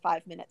last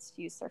 5 minutes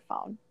to use their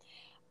phone.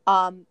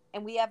 And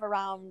we have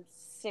around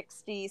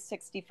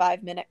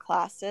 65 minute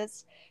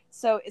classes.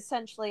 So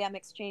essentially I'm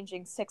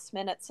exchanging 6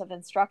 minutes of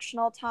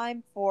instructional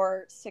time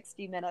for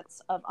 60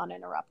 minutes of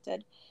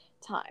uninterrupted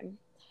time.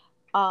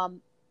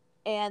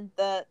 And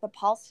the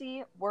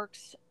policy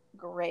works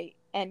great,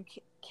 and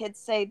kids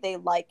say they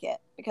like it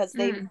because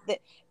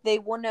they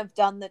wouldn't have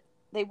done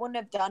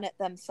it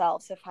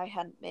themselves if I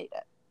hadn't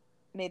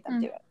made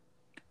them do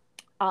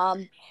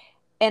it.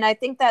 And I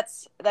think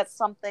that's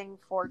something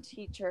for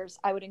teachers.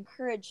 I would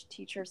encourage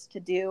teachers to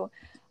do,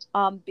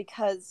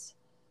 because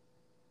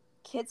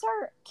kids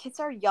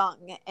are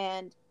young,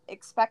 and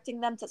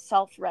expecting them to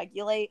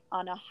self-regulate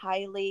on a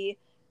highly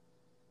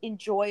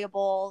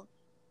enjoyable,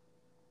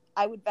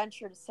 I would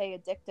venture to say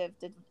addictive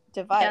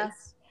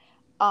device.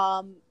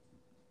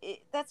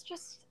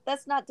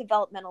 That's not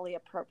developmentally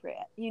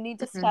appropriate. You need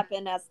to step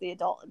in as the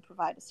adult and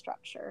provide a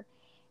structure.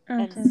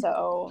 And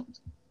so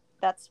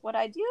that's what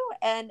I do.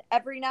 And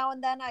every now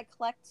and then I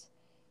collect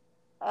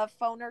a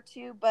phone or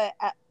two, but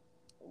at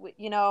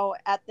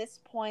this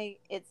point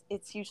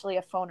it's usually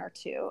a phone or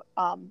two.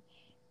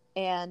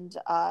 And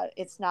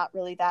it's not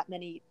really that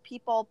many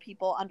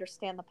people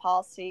understand the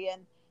policy.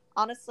 And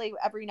honestly,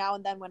 every now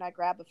and then when I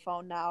grab a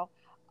phone now,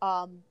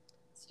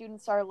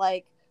 students are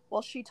like,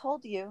 well, she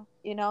told you,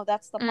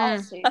 that's the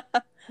policy.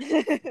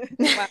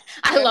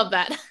 I love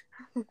that.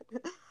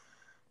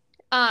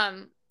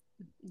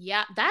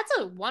 Yeah, that's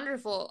a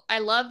wonderful, I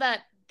love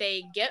that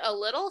they get a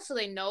little so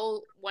they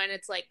know when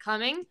it's like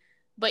coming,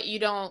 but you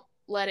don't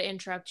let it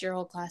interrupt your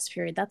whole class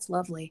period. That's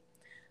lovely.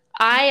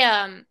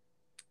 I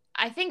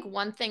think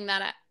one thing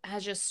that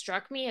has just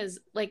struck me is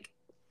like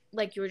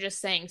you were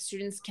just saying,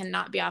 students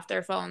cannot be off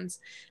their phones.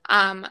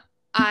 I'm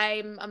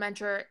a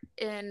mentor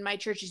in my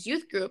church's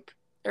youth group,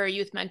 or a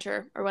youth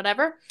mentor or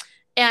whatever.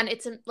 And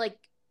it's like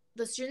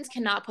the students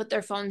cannot put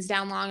their phones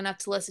down long enough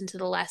to listen to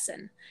the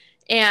lesson.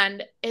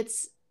 And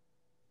it's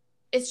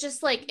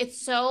just like, it's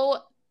so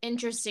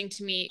interesting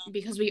to me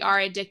because we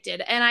are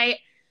addicted. And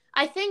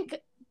I think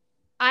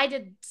I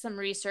did some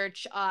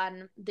research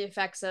on the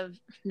effects of,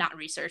 not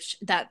research,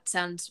 that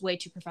sounds way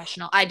too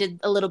professional. I did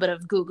a little bit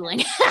of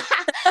Googling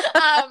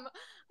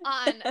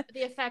on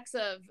the effects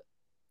of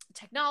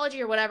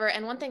technology or whatever.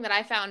 And one thing that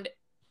I found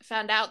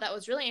out that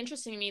was really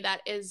interesting to me, that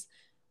is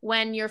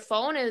when your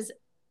phone is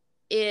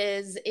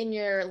in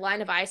your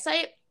line of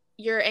eyesight,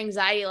 your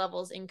anxiety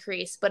levels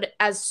increase. But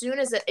as soon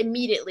as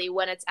immediately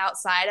when it's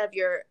outside of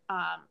your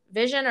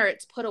vision, or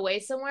it's put away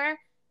somewhere,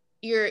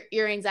 your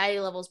anxiety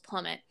levels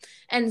plummet.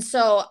 And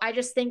so I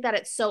just think that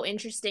it's so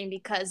interesting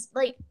because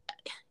like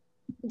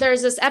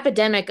there's this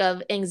epidemic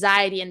of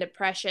anxiety and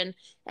depression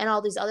and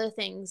all these other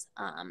things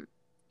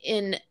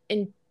in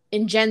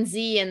Gen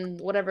Z and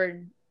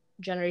whatever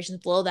generations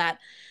below that.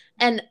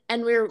 And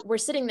we're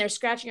sitting there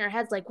scratching our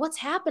heads like, what's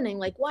happening?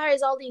 Like, why are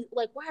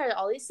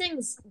all these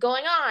things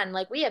going on?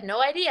 Like, we have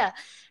no idea.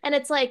 And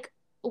it's like,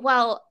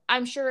 well,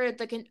 I'm sure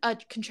a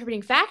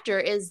contributing factor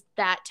is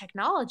that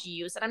technology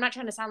use. And I'm not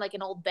trying to sound like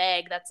an old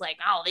bag that's like,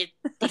 oh,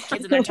 these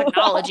kids and their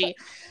technology.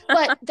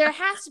 But there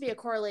has to be a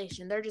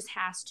correlation. There just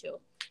has to.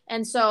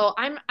 And so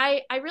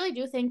I really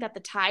do think that the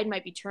tide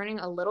might be turning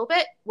a little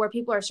bit, where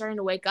people are starting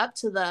to wake up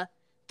to the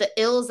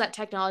ills that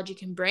technology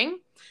can bring.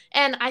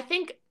 And I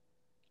think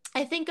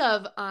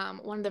of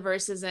one of the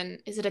verses in,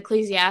 is it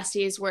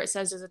Ecclesiastes, where it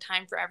says there's a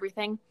time for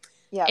everything.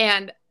 Yeah.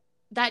 And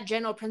that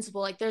general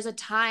principle, like there's a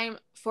time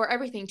for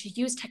everything, to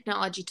use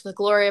technology to the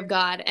glory of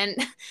God and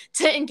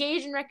to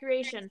engage in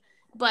recreation,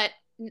 but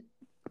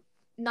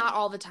not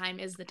all the time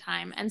is the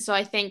time. And so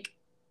I think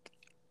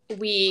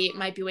we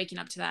might be waking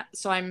up to that.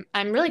 So I'm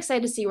really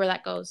excited to see where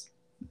that goes.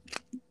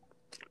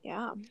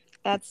 Yeah,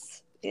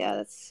 that's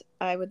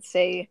I would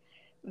say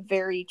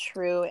very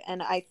true.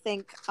 And I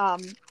think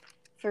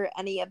for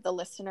any of the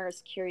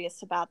listeners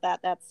curious about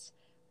that, that's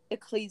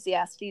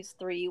Ecclesiastes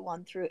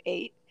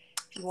 3:1-8.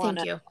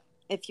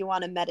 If you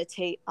want to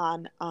meditate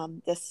on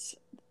this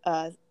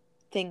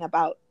thing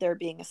about there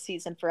being a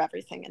season for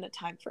everything and a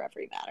time for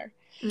every matter.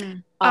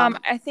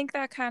 I think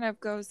that kind of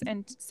goes,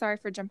 and sorry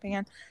for jumping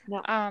in.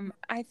 No.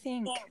 I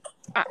think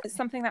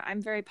something that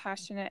I'm very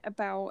passionate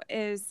about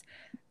is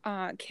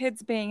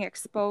kids being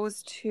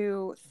exposed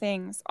to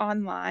things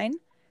online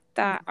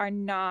that are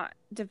not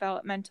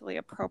developmentally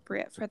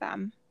appropriate for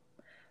them.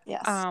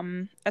 Yes.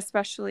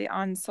 Especially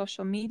on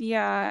social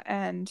media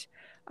and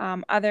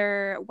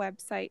other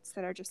websites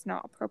that are just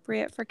not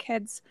appropriate for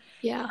kids.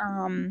 Yeah.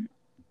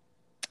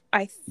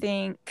 I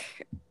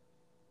think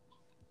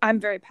I'm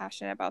very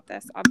passionate about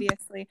this,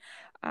 obviously.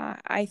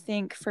 I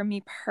think for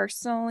me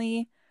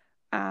personally,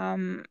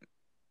 I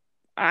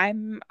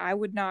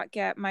would not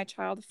get my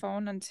child a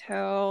phone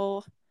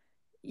until,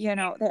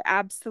 they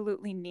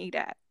absolutely need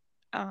it.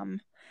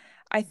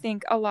 I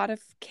think a lot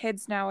of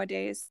kids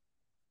nowadays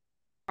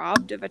are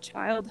robbed of a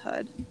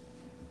childhood.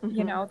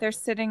 They're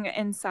sitting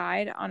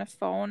inside on a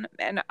phone,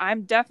 and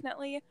I'm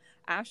definitely,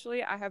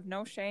 Ashley, I have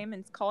no shame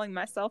in calling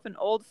myself an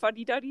old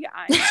fuddy-duddy.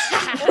 I'm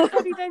an old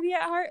fuddy-duddy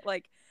at heart.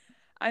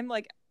 I'm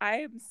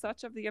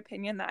such of the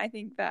opinion that I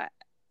think that,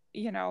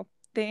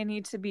 they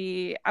need to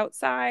be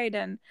outside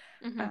and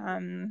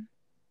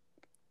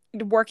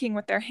working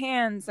with their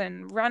hands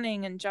and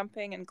running and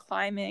jumping and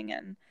climbing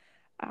and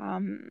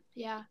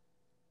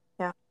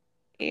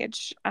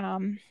age.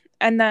 And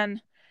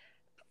then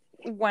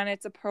when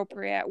it's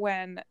appropriate,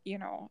 when,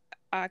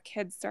 a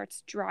kid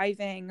starts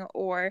driving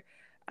or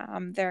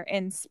they're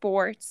in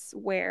sports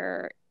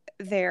where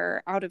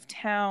they're out of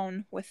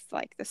town with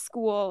like the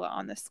school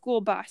on the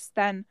school bus,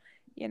 then,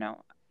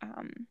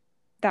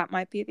 that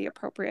might be the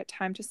appropriate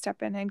time to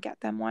step in and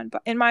get them one.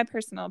 But in my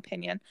personal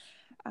opinion,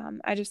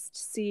 I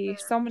just see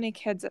so many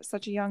kids at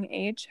such a young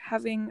age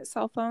having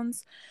cell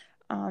phones.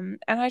 And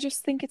I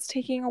just think it's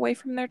taking away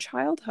from their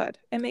childhood.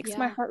 It makes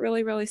my heart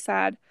really, really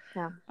sad.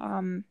 Yeah.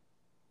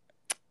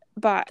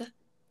 But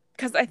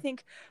because I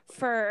think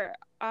for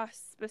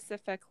us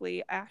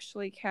specifically,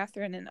 Ashley,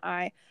 Catherine, and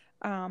I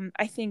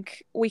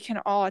think we can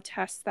all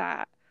attest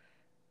that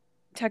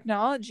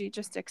technology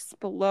just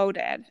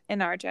exploded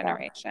in our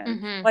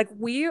generation. Like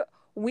we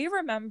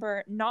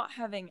remember not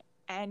having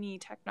any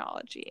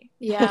technology.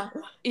 Yeah.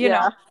 you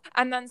know,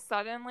 and then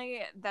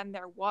suddenly then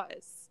there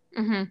was.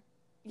 You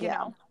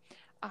know,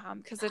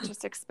 because it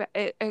just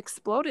it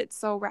exploded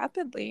so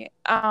rapidly.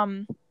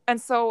 And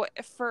so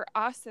for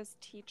us as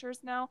teachers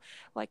now,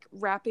 like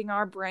wrapping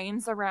our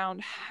brains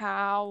around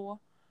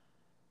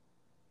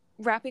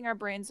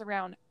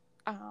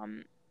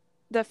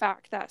the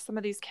fact that some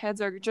of these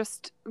kids are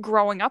just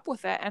growing up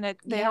with it, and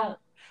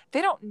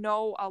they don't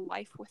know a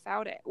life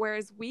without it,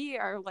 whereas we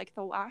are like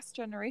the last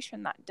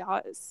generation that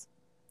does.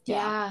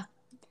 Yeah.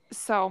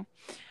 So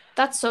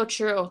that's so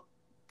true.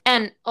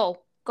 And go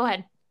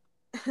ahead.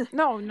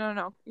 No,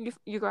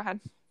 you go ahead.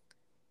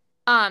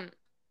 I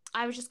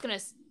was just gonna,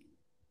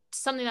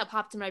 something that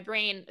popped in my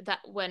brain that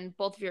when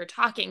both of you are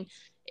talking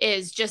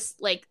is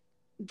just like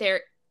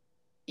their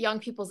young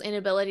people's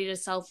inability to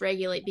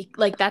self-regulate,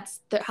 like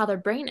that's how their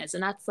brain is,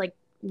 and that's like,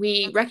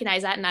 we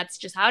recognize that, and that's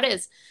just how it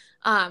is.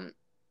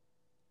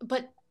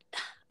 But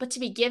to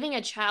be giving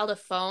a child a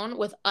phone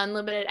with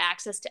unlimited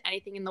access to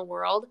anything in the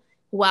world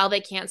while they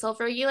can't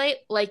self-regulate,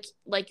 like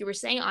you were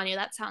saying, Anya,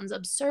 that sounds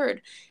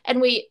absurd. And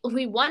we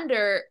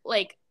wonder,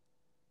 like,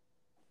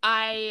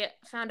 I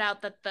found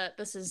out that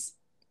this is,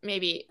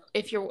 maybe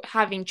if you're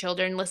having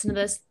children, listen to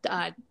this,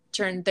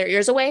 turn their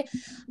ears away,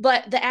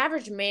 but the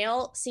average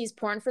male sees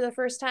porn for the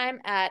first time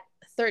at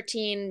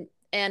 13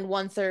 and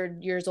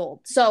 1/3 years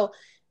old. So,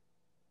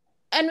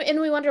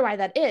 and we wonder why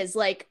that is.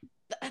 Like,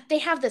 they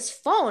have this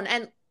phone,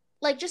 and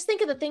like, just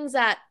think of the things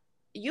that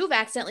you've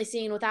accidentally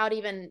seen without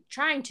even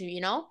trying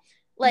to,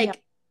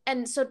 like,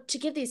 and so to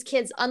give these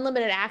kids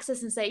unlimited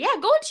access and say, yeah,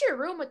 go into your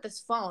room with this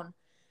phone,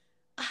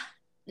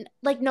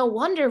 like, no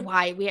wonder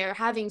why we are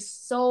having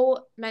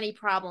so many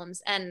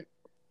problems. And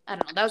I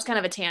don't know, that was kind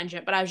of a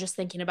tangent, but I was just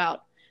thinking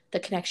about the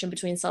connection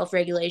between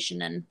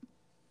self-regulation and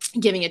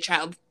giving a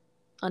child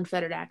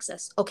unfettered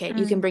access. Okay,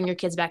 you can bring your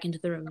kids back into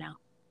the room now.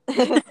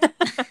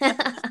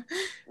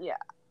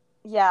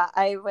 Yeah,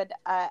 I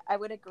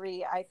would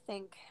agree. I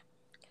think,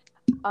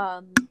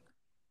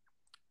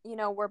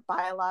 we're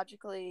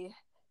biologically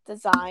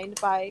designed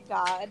by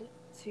God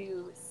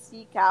to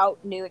seek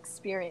out new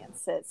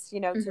experiences,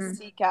 to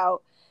seek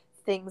out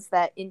things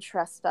that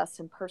interest us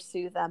and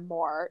pursue them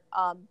more.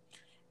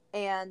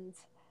 And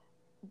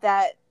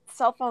that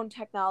cell phone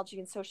technology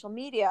and social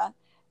media,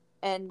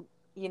 and,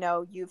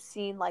 you've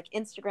seen like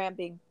Instagram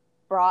being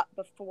brought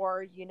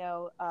before,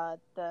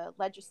 the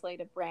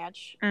legislative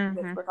branch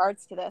with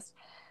regards to this,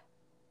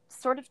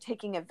 sort of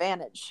taking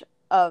advantage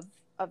of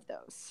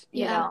those,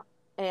 you know,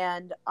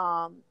 and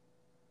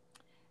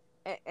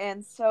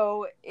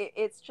so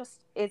it's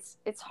just,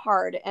 it's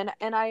hard. And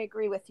I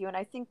agree with you. And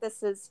I think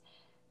this is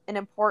an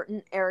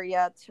important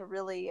area to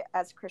really,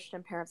 as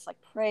Christian parents, like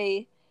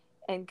pray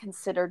and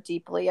consider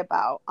deeply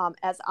about,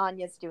 as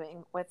Anya's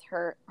doing with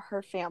her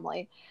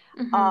family.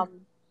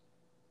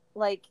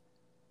 Like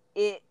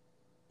it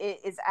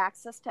is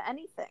access to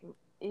anything,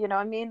 you know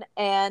what I mean?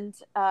 And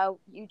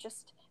you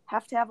just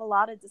have to have a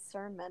lot of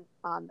discernment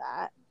on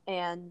that,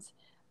 and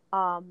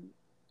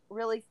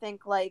really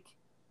think like,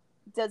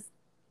 does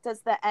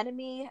the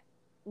enemy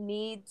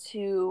need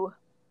to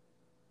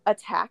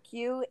attack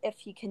you if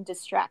he can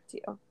distract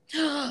you?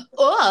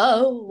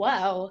 Oh,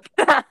 wow.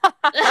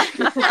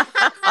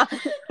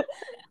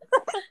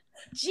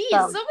 Geez,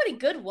 so many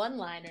good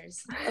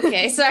one-liners.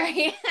 Okay,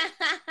 sorry.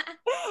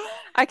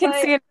 I can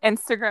see an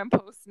Instagram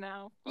post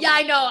now. Yeah,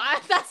 I know.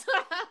 That's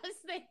what I was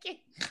thinking.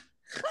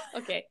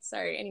 Okay,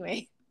 sorry.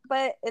 Anyway.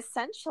 But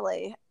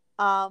essentially,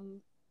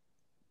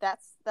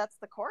 that's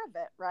the core of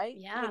it, right?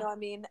 Yeah. You know what I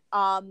mean?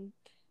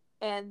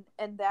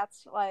 And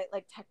that's why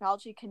like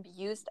technology can be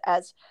used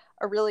as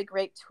a really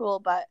great tool,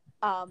 but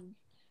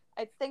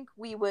I think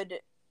we would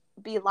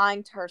be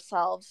lying to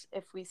ourselves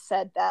if we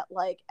said that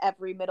like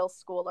every middle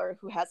schooler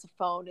who has a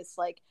phone is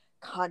like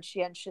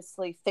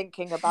conscientiously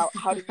thinking about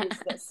how to use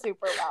this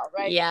super well,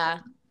 right? Yeah.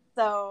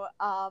 So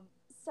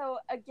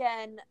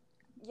again,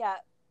 yeah,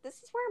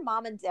 this is where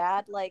mom and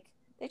dad, like,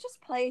 they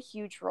just play a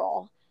huge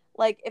role.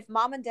 Like, if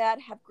mom and dad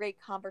have great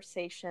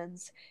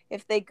conversations,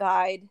 if they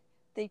guide,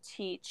 they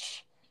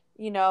teach,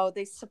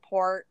 they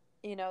support,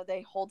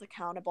 they hold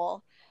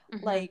accountable,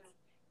 like,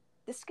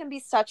 this can be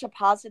such a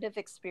positive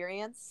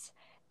experience,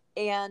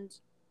 and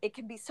it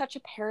can be such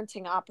a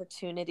parenting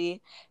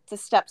opportunity to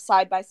step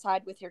side by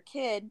side with your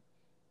kid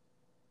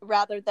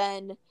rather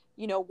than,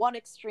 one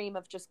extreme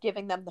of just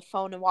giving them the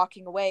phone and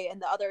walking away,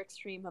 and the other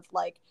extreme of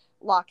like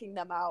locking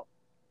them out,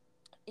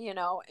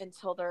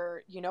 until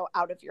they're,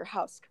 out of your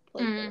house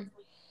completely.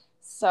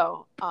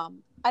 So,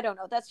 I don't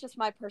know. That's just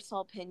my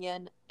personal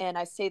opinion. And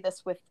I say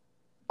this with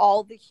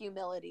all the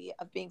humility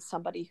of being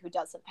somebody who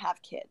doesn't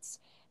have kids.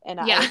 And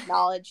I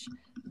acknowledge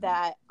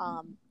that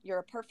you're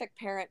a perfect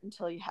parent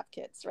until you have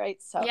kids, right?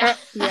 So yeah,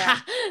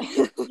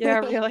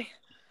 really.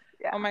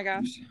 Yeah. Oh my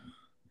gosh.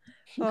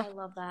 I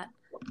love that.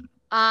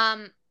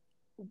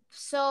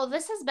 So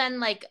this has been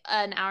like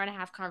an hour and a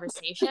half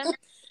conversation.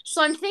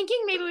 So I'm thinking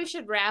maybe we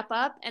should wrap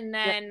up, and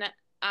then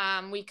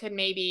we could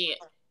maybe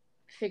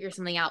figure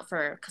something out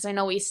because I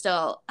know we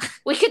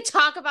could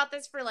talk about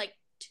this for like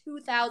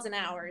 2,000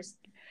 hours.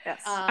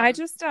 Yes. I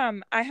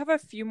have a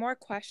few more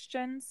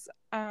questions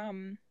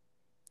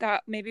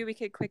that maybe we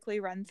could quickly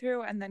run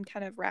through and then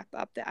kind of wrap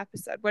up the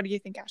episode. What do you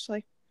think,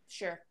 Ashley?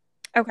 Sure.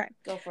 Okay.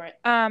 Go for it.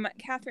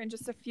 Catherine,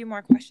 just a few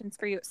more questions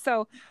for you.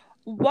 So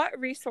what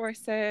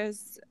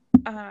resources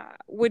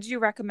would you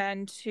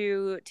recommend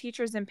to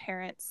teachers and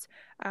parents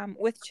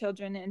with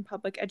children in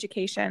public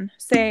education?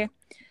 Say,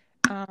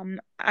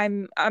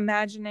 I'm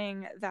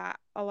imagining that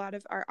a lot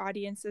of our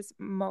audience is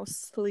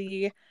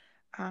mostly,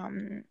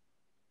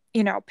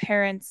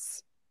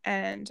 parents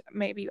and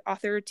maybe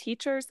other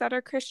teachers that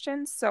are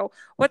Christians. So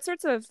what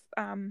sorts of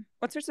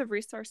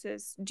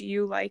resources do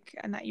you like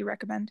and that you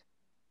recommend?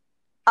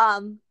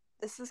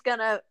 This is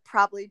gonna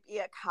probably be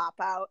a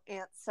cop-out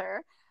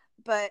answer,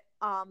 but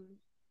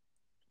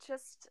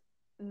just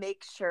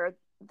make sure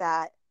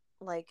that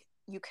like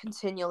you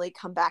continually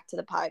come back to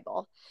the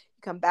Bible.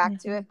 You come back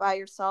to it by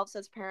yourselves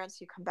as parents.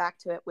 You come back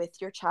to it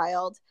with your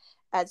child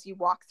as you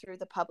walk through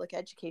the public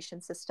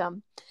education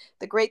system.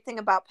 The great thing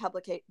about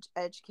public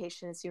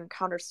education is you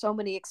encounter so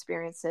many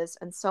experiences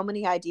and so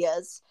many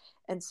ideas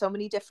and so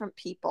many different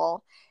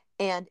people.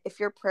 And if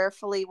you're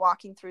prayerfully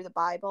walking through the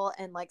Bible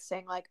and like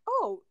saying like,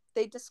 oh,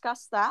 they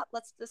discussed that,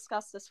 let's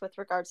discuss this with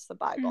regards to the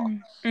Bible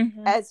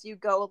as you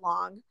go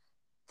along,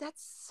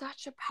 that's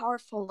such a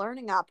powerful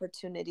learning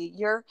opportunity.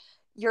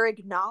 You're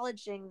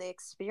acknowledging the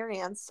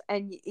experience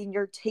and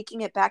you're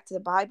taking it back to the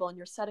Bible, and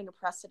you're setting a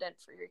precedent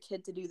for your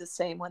kid to do the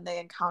same when they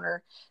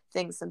encounter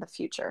things in the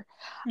future.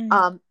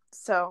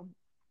 So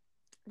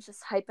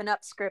just hyping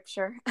up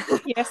scripture.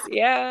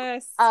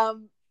 Yes.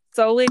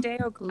 Soli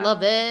Deo.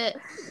 Love it.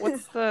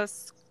 What's the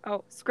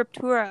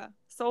scriptura?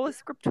 Sola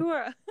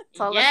scriptura.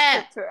 Sola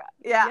scriptura.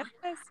 Yeah.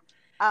 Yes.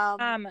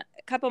 A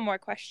couple more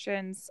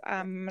questions.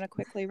 I'm going to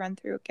quickly run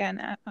through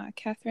again,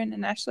 Catherine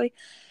and Ashley.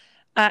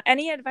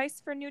 Any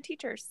advice for new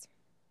teachers?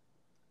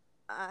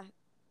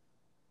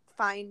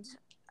 Find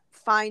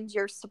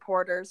your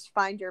supporters,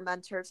 find your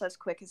mentors as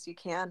quick as you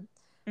can.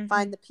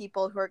 Find the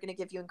people who are going to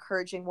give you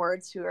encouraging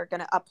words, who are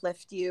going to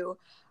uplift you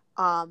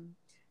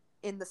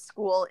in the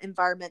school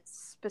environment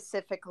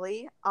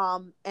specifically,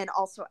 and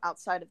also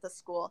outside of the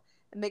school.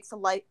 It makes a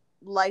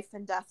life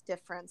and death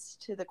difference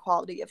to the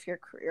quality of your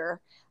career.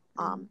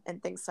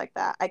 And things like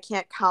that. I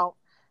can't count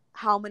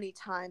how many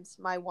times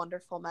my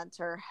wonderful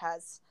mentor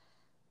has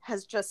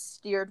just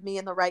steered me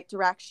in the right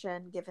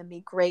direction, given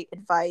me great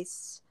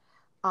advice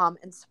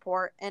and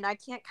support. And I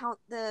can't count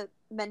the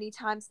many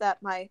times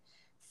that my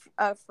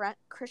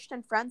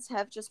Christian friends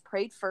have just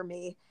prayed for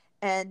me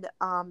and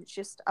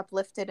just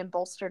uplifted and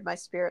bolstered my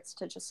spirits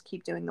to just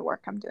keep doing the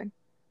work I'm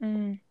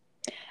doing.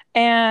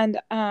 And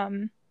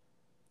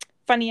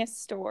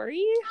funniest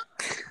story?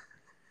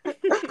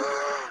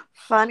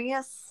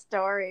 Funniest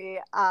story.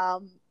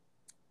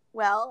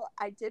 Well,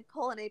 I did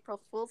pull an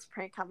April Fool's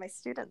prank on my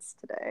students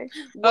today.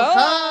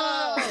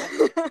 Oh,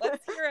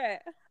 let's hear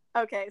it.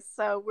 Okay,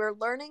 so we're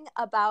learning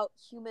about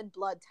human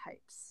blood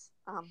types.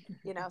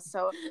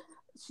 So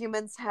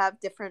humans have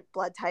different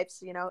blood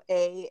types,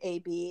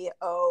 A, B,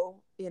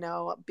 O,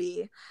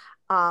 B.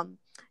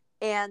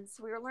 And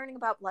so we were learning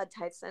about blood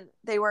types, and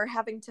they were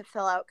having to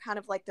fill out kind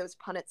of like those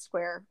Punnett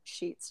square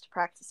sheets to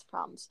practice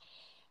problems.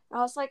 And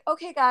I was like,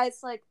 okay, guys,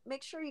 like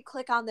make sure you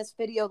click on this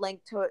video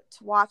link to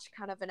watch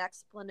kind of an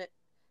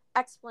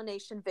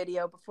explanation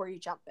video before you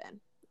jump in.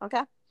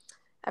 Okay.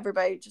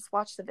 Everybody just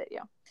watch the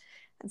video.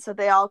 And so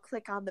they all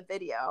click on the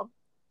video,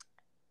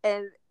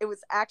 and it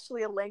was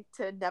actually a link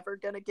to Never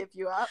Gonna Give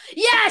You Up.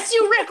 Yes,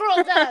 you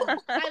rickrolled them.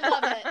 I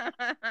love it.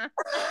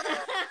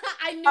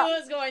 I knew it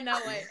was going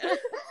that way.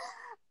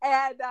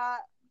 And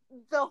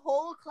the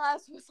whole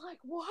class was like,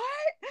 what?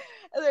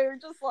 And they were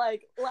just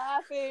like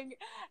laughing,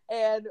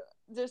 and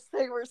just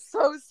they were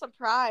so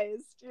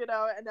surprised,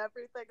 and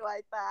everything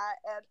like that.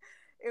 And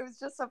it was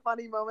just a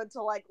funny moment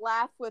to like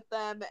laugh with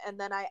them. And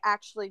then I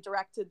actually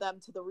directed them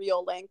to the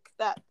real link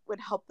that would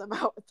help them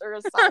out with their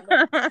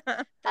assignment.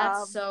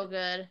 That's so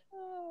good.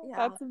 Yeah.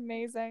 That's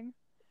amazing.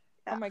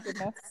 Yeah. Oh my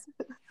goodness.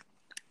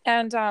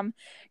 And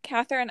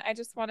Catherine, I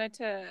just wanted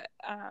to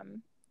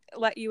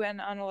let you in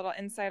on a little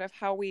insight of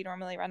how we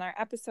normally run our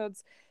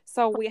episodes.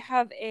 So we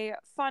have a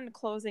fun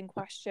closing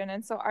question.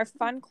 And so our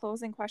fun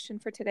closing question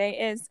for today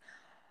is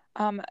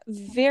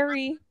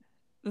very,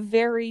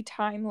 very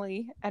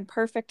timely and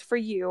perfect for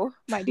you,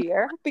 my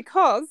dear,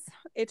 because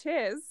it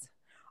is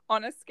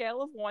on a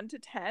scale of 1 to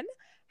 10.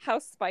 How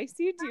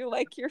spicy do you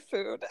like your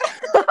food?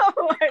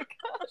 Oh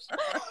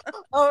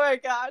my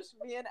gosh.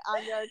 Me and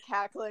Anja are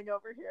cackling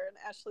over here, and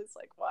Ashley's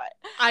like, what?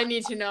 I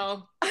need to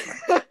know.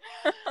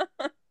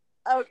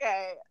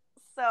 Okay.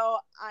 So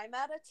I'm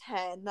at a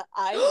 10.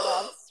 I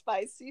love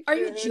spicy food. Are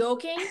you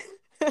joking?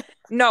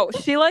 No,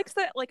 she likes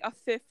it like a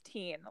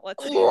 15.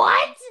 Let's see.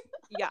 What?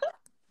 Yeah.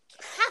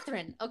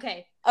 Catherine.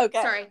 Okay.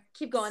 Sorry.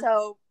 Keep going.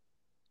 So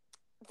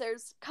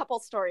there's a couple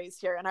stories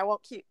here, and I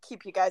won't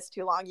keep you guys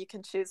too long. You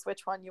can choose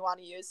which one you want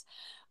to use.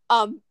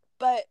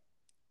 But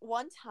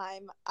one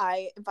time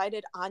I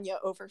invited Anja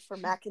over for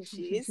mac and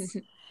cheese.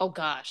 Oh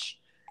gosh.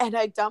 And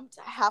I dumped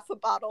half a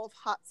bottle of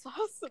hot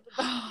sauce in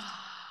the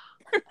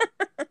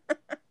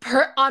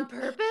On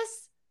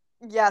purpose?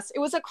 Yes, it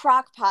was a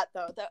crock pot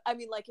though.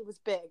 It was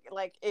big.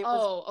 Like it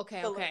was. Oh,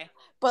 okay, okay.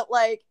 But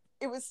like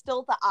it was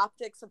still the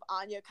optics of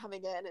Anja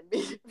coming in and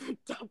me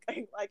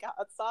dumping like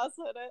hot sauce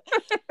in it.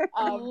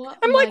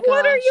 I'm like,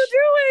 what are you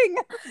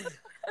doing?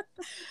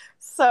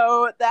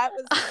 So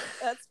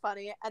that's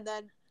funny. And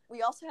then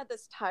we also had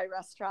this Thai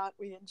restaurant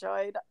we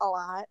enjoyed a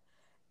lot,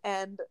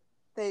 and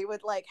they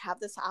would like have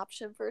this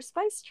option for a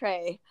spice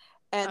tray.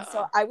 And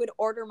so I would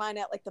order mine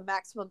at like the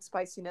maximum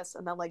spiciness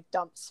and then like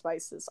dump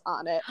spices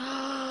on it.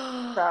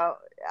 So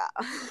yeah.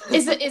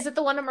 Is it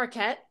the one in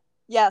Marquette?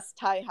 Yes,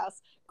 Thai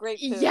house.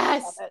 Great food.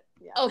 Yes.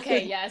 Yeah.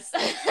 Okay, yes.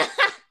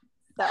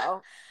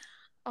 So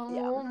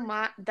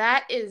my,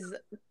 that is,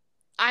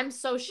 I'm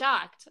so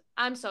shocked.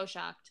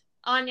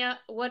 Anja,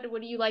 what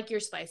do you like your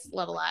spice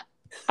level at?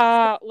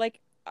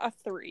 Like a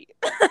 3.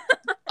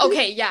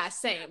 Okay, yeah,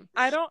 same.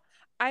 I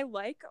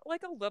like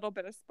a little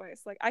bit of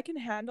spice. Like I can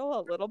handle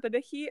a little bit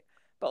of heat,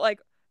 but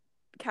like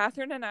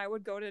Catherine and I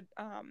would go to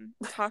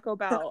Taco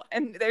Bell,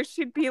 and there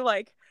she'd be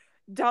like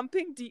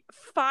dumping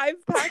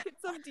 5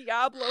 packets of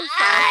Diablo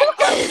sauce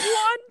on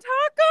one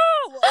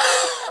taco.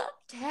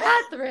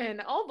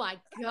 Catherine, oh my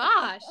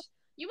gosh,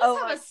 you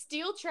must have a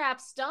steel trap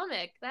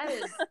stomach. That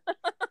is.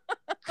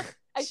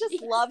 I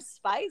just love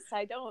spice.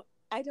 I don't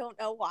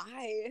know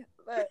why,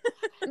 but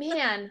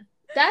man,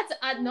 that's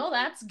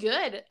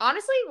good.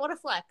 Honestly, what a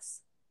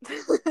flex.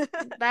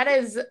 That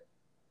is,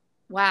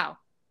 wow.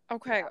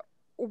 Okay,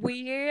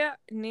 we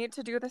need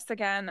to do this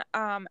again.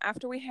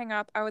 After we hang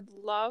up, I would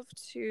love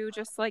to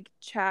just like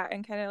chat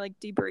and kind of like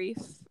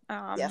debrief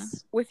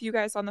with you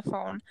guys on the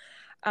phone.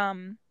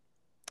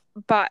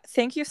 But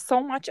thank you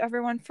so much,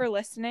 everyone, for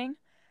listening.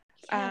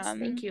 Yes,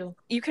 thank you.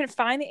 You can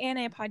find the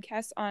ANA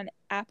podcast on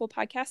Apple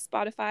Podcasts,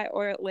 Spotify,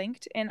 or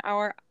linked in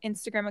our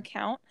Instagram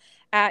account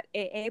at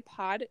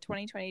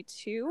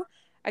AAPod2022.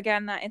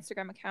 Again, that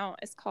Instagram account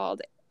is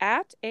called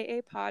at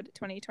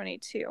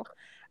AAPod2022.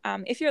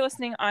 If you're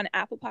listening on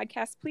Apple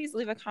Podcasts, please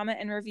leave a comment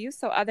and review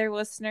so other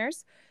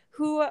listeners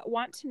who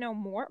want to know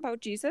more about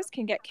Jesus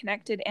can get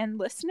connected and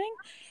listening.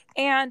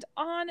 And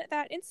on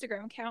that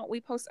Instagram account, we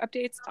post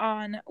updates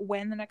on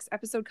when the next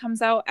episode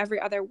comes out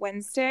every other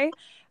Wednesday,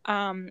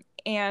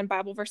 and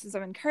Bible verses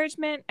of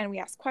encouragement, and we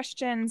ask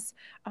questions,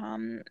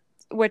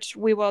 which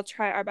we will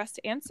try our best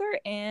to answer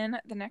in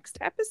the next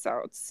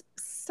episodes.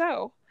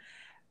 So,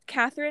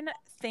 Catherine,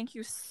 thank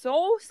you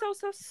so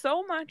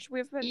much.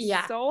 We've been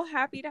so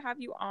happy to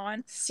have you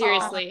on.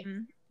 Seriously.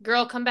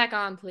 Girl, come back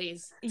on,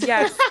 please.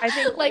 Yes, I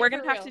think like, we're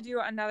going to have to do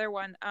another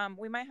one.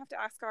 We might have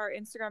to ask our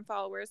Instagram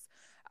followers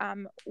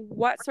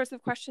what sorts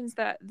of questions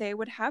that they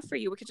would have for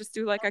you. We could just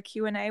do like a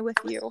Q&A with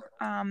you.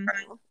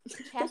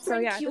 So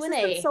yeah, Q&A. This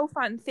has been so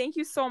fun. Thank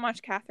you so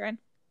much, Catherine.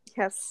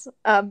 Yes.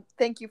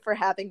 Thank you for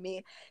having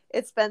me.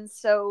 It's been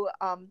so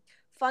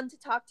fun to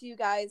talk to you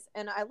guys.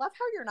 And I love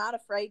how you're not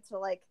afraid to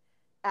like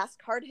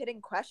ask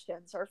hard-hitting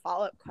questions or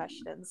follow-up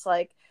questions.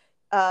 Like,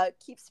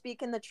 keep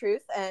speaking the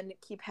truth and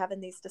keep having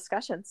these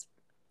discussions.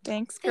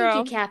 Thanks, girl.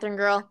 Thank you, Catherine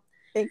girl.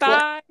 Thank you.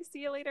 Bye. See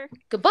you later.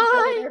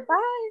 Goodbye.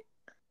 Bye.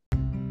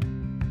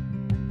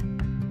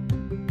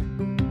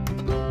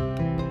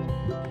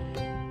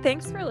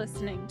 Thanks for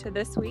listening to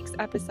this week's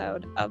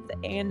episode of the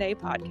A&A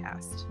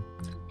podcast.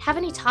 Have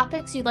any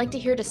topics you'd like to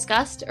hear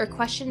discussed or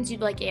questions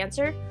you'd like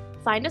answered?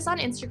 Find us on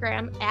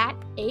Instagram at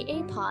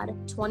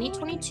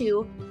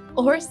aapod2022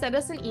 or send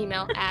us an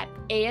email at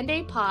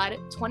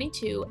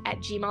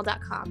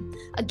aandapod22@gmail.com.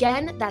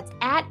 Again, that's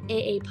at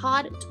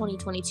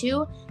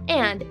aapod2022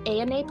 and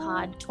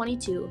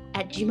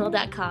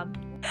aandapod22@gmail.com.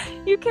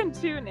 You can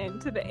tune in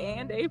to the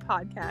A&A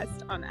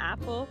podcast on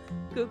Apple,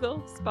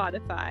 Google,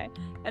 Spotify,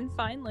 and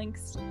find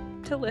links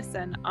to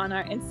listen on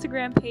our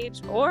Instagram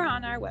page or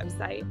on our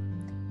website.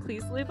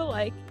 Please leave a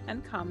like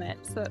and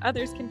comment so that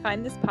others can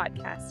find this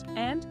podcast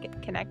and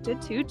get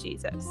connected to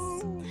Jesus.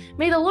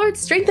 May the Lord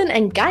strengthen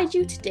and guide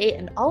you today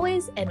and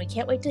always, and we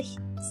can't wait to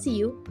see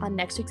you on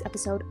next week's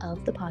episode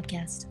of the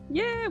podcast.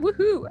 Yeah,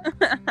 woohoo!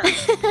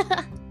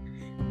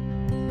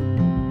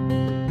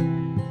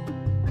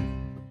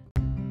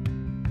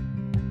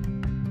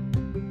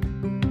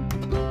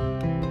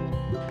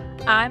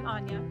 I'm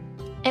Anja.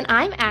 And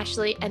I'm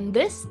Ashley, and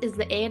this is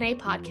the A&A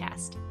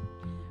podcast,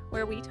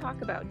 where we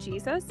talk about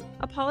Jesus,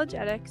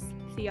 apologetics,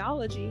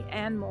 theology,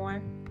 and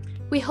more.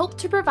 We hope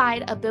to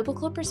provide a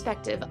biblical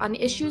perspective on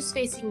issues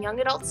facing young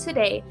adults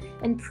today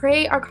and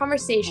pray our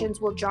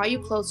conversations will draw you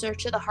closer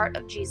to the heart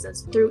of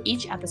Jesus through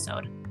each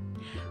episode.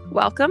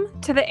 Welcome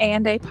to the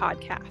A&A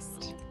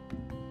podcast.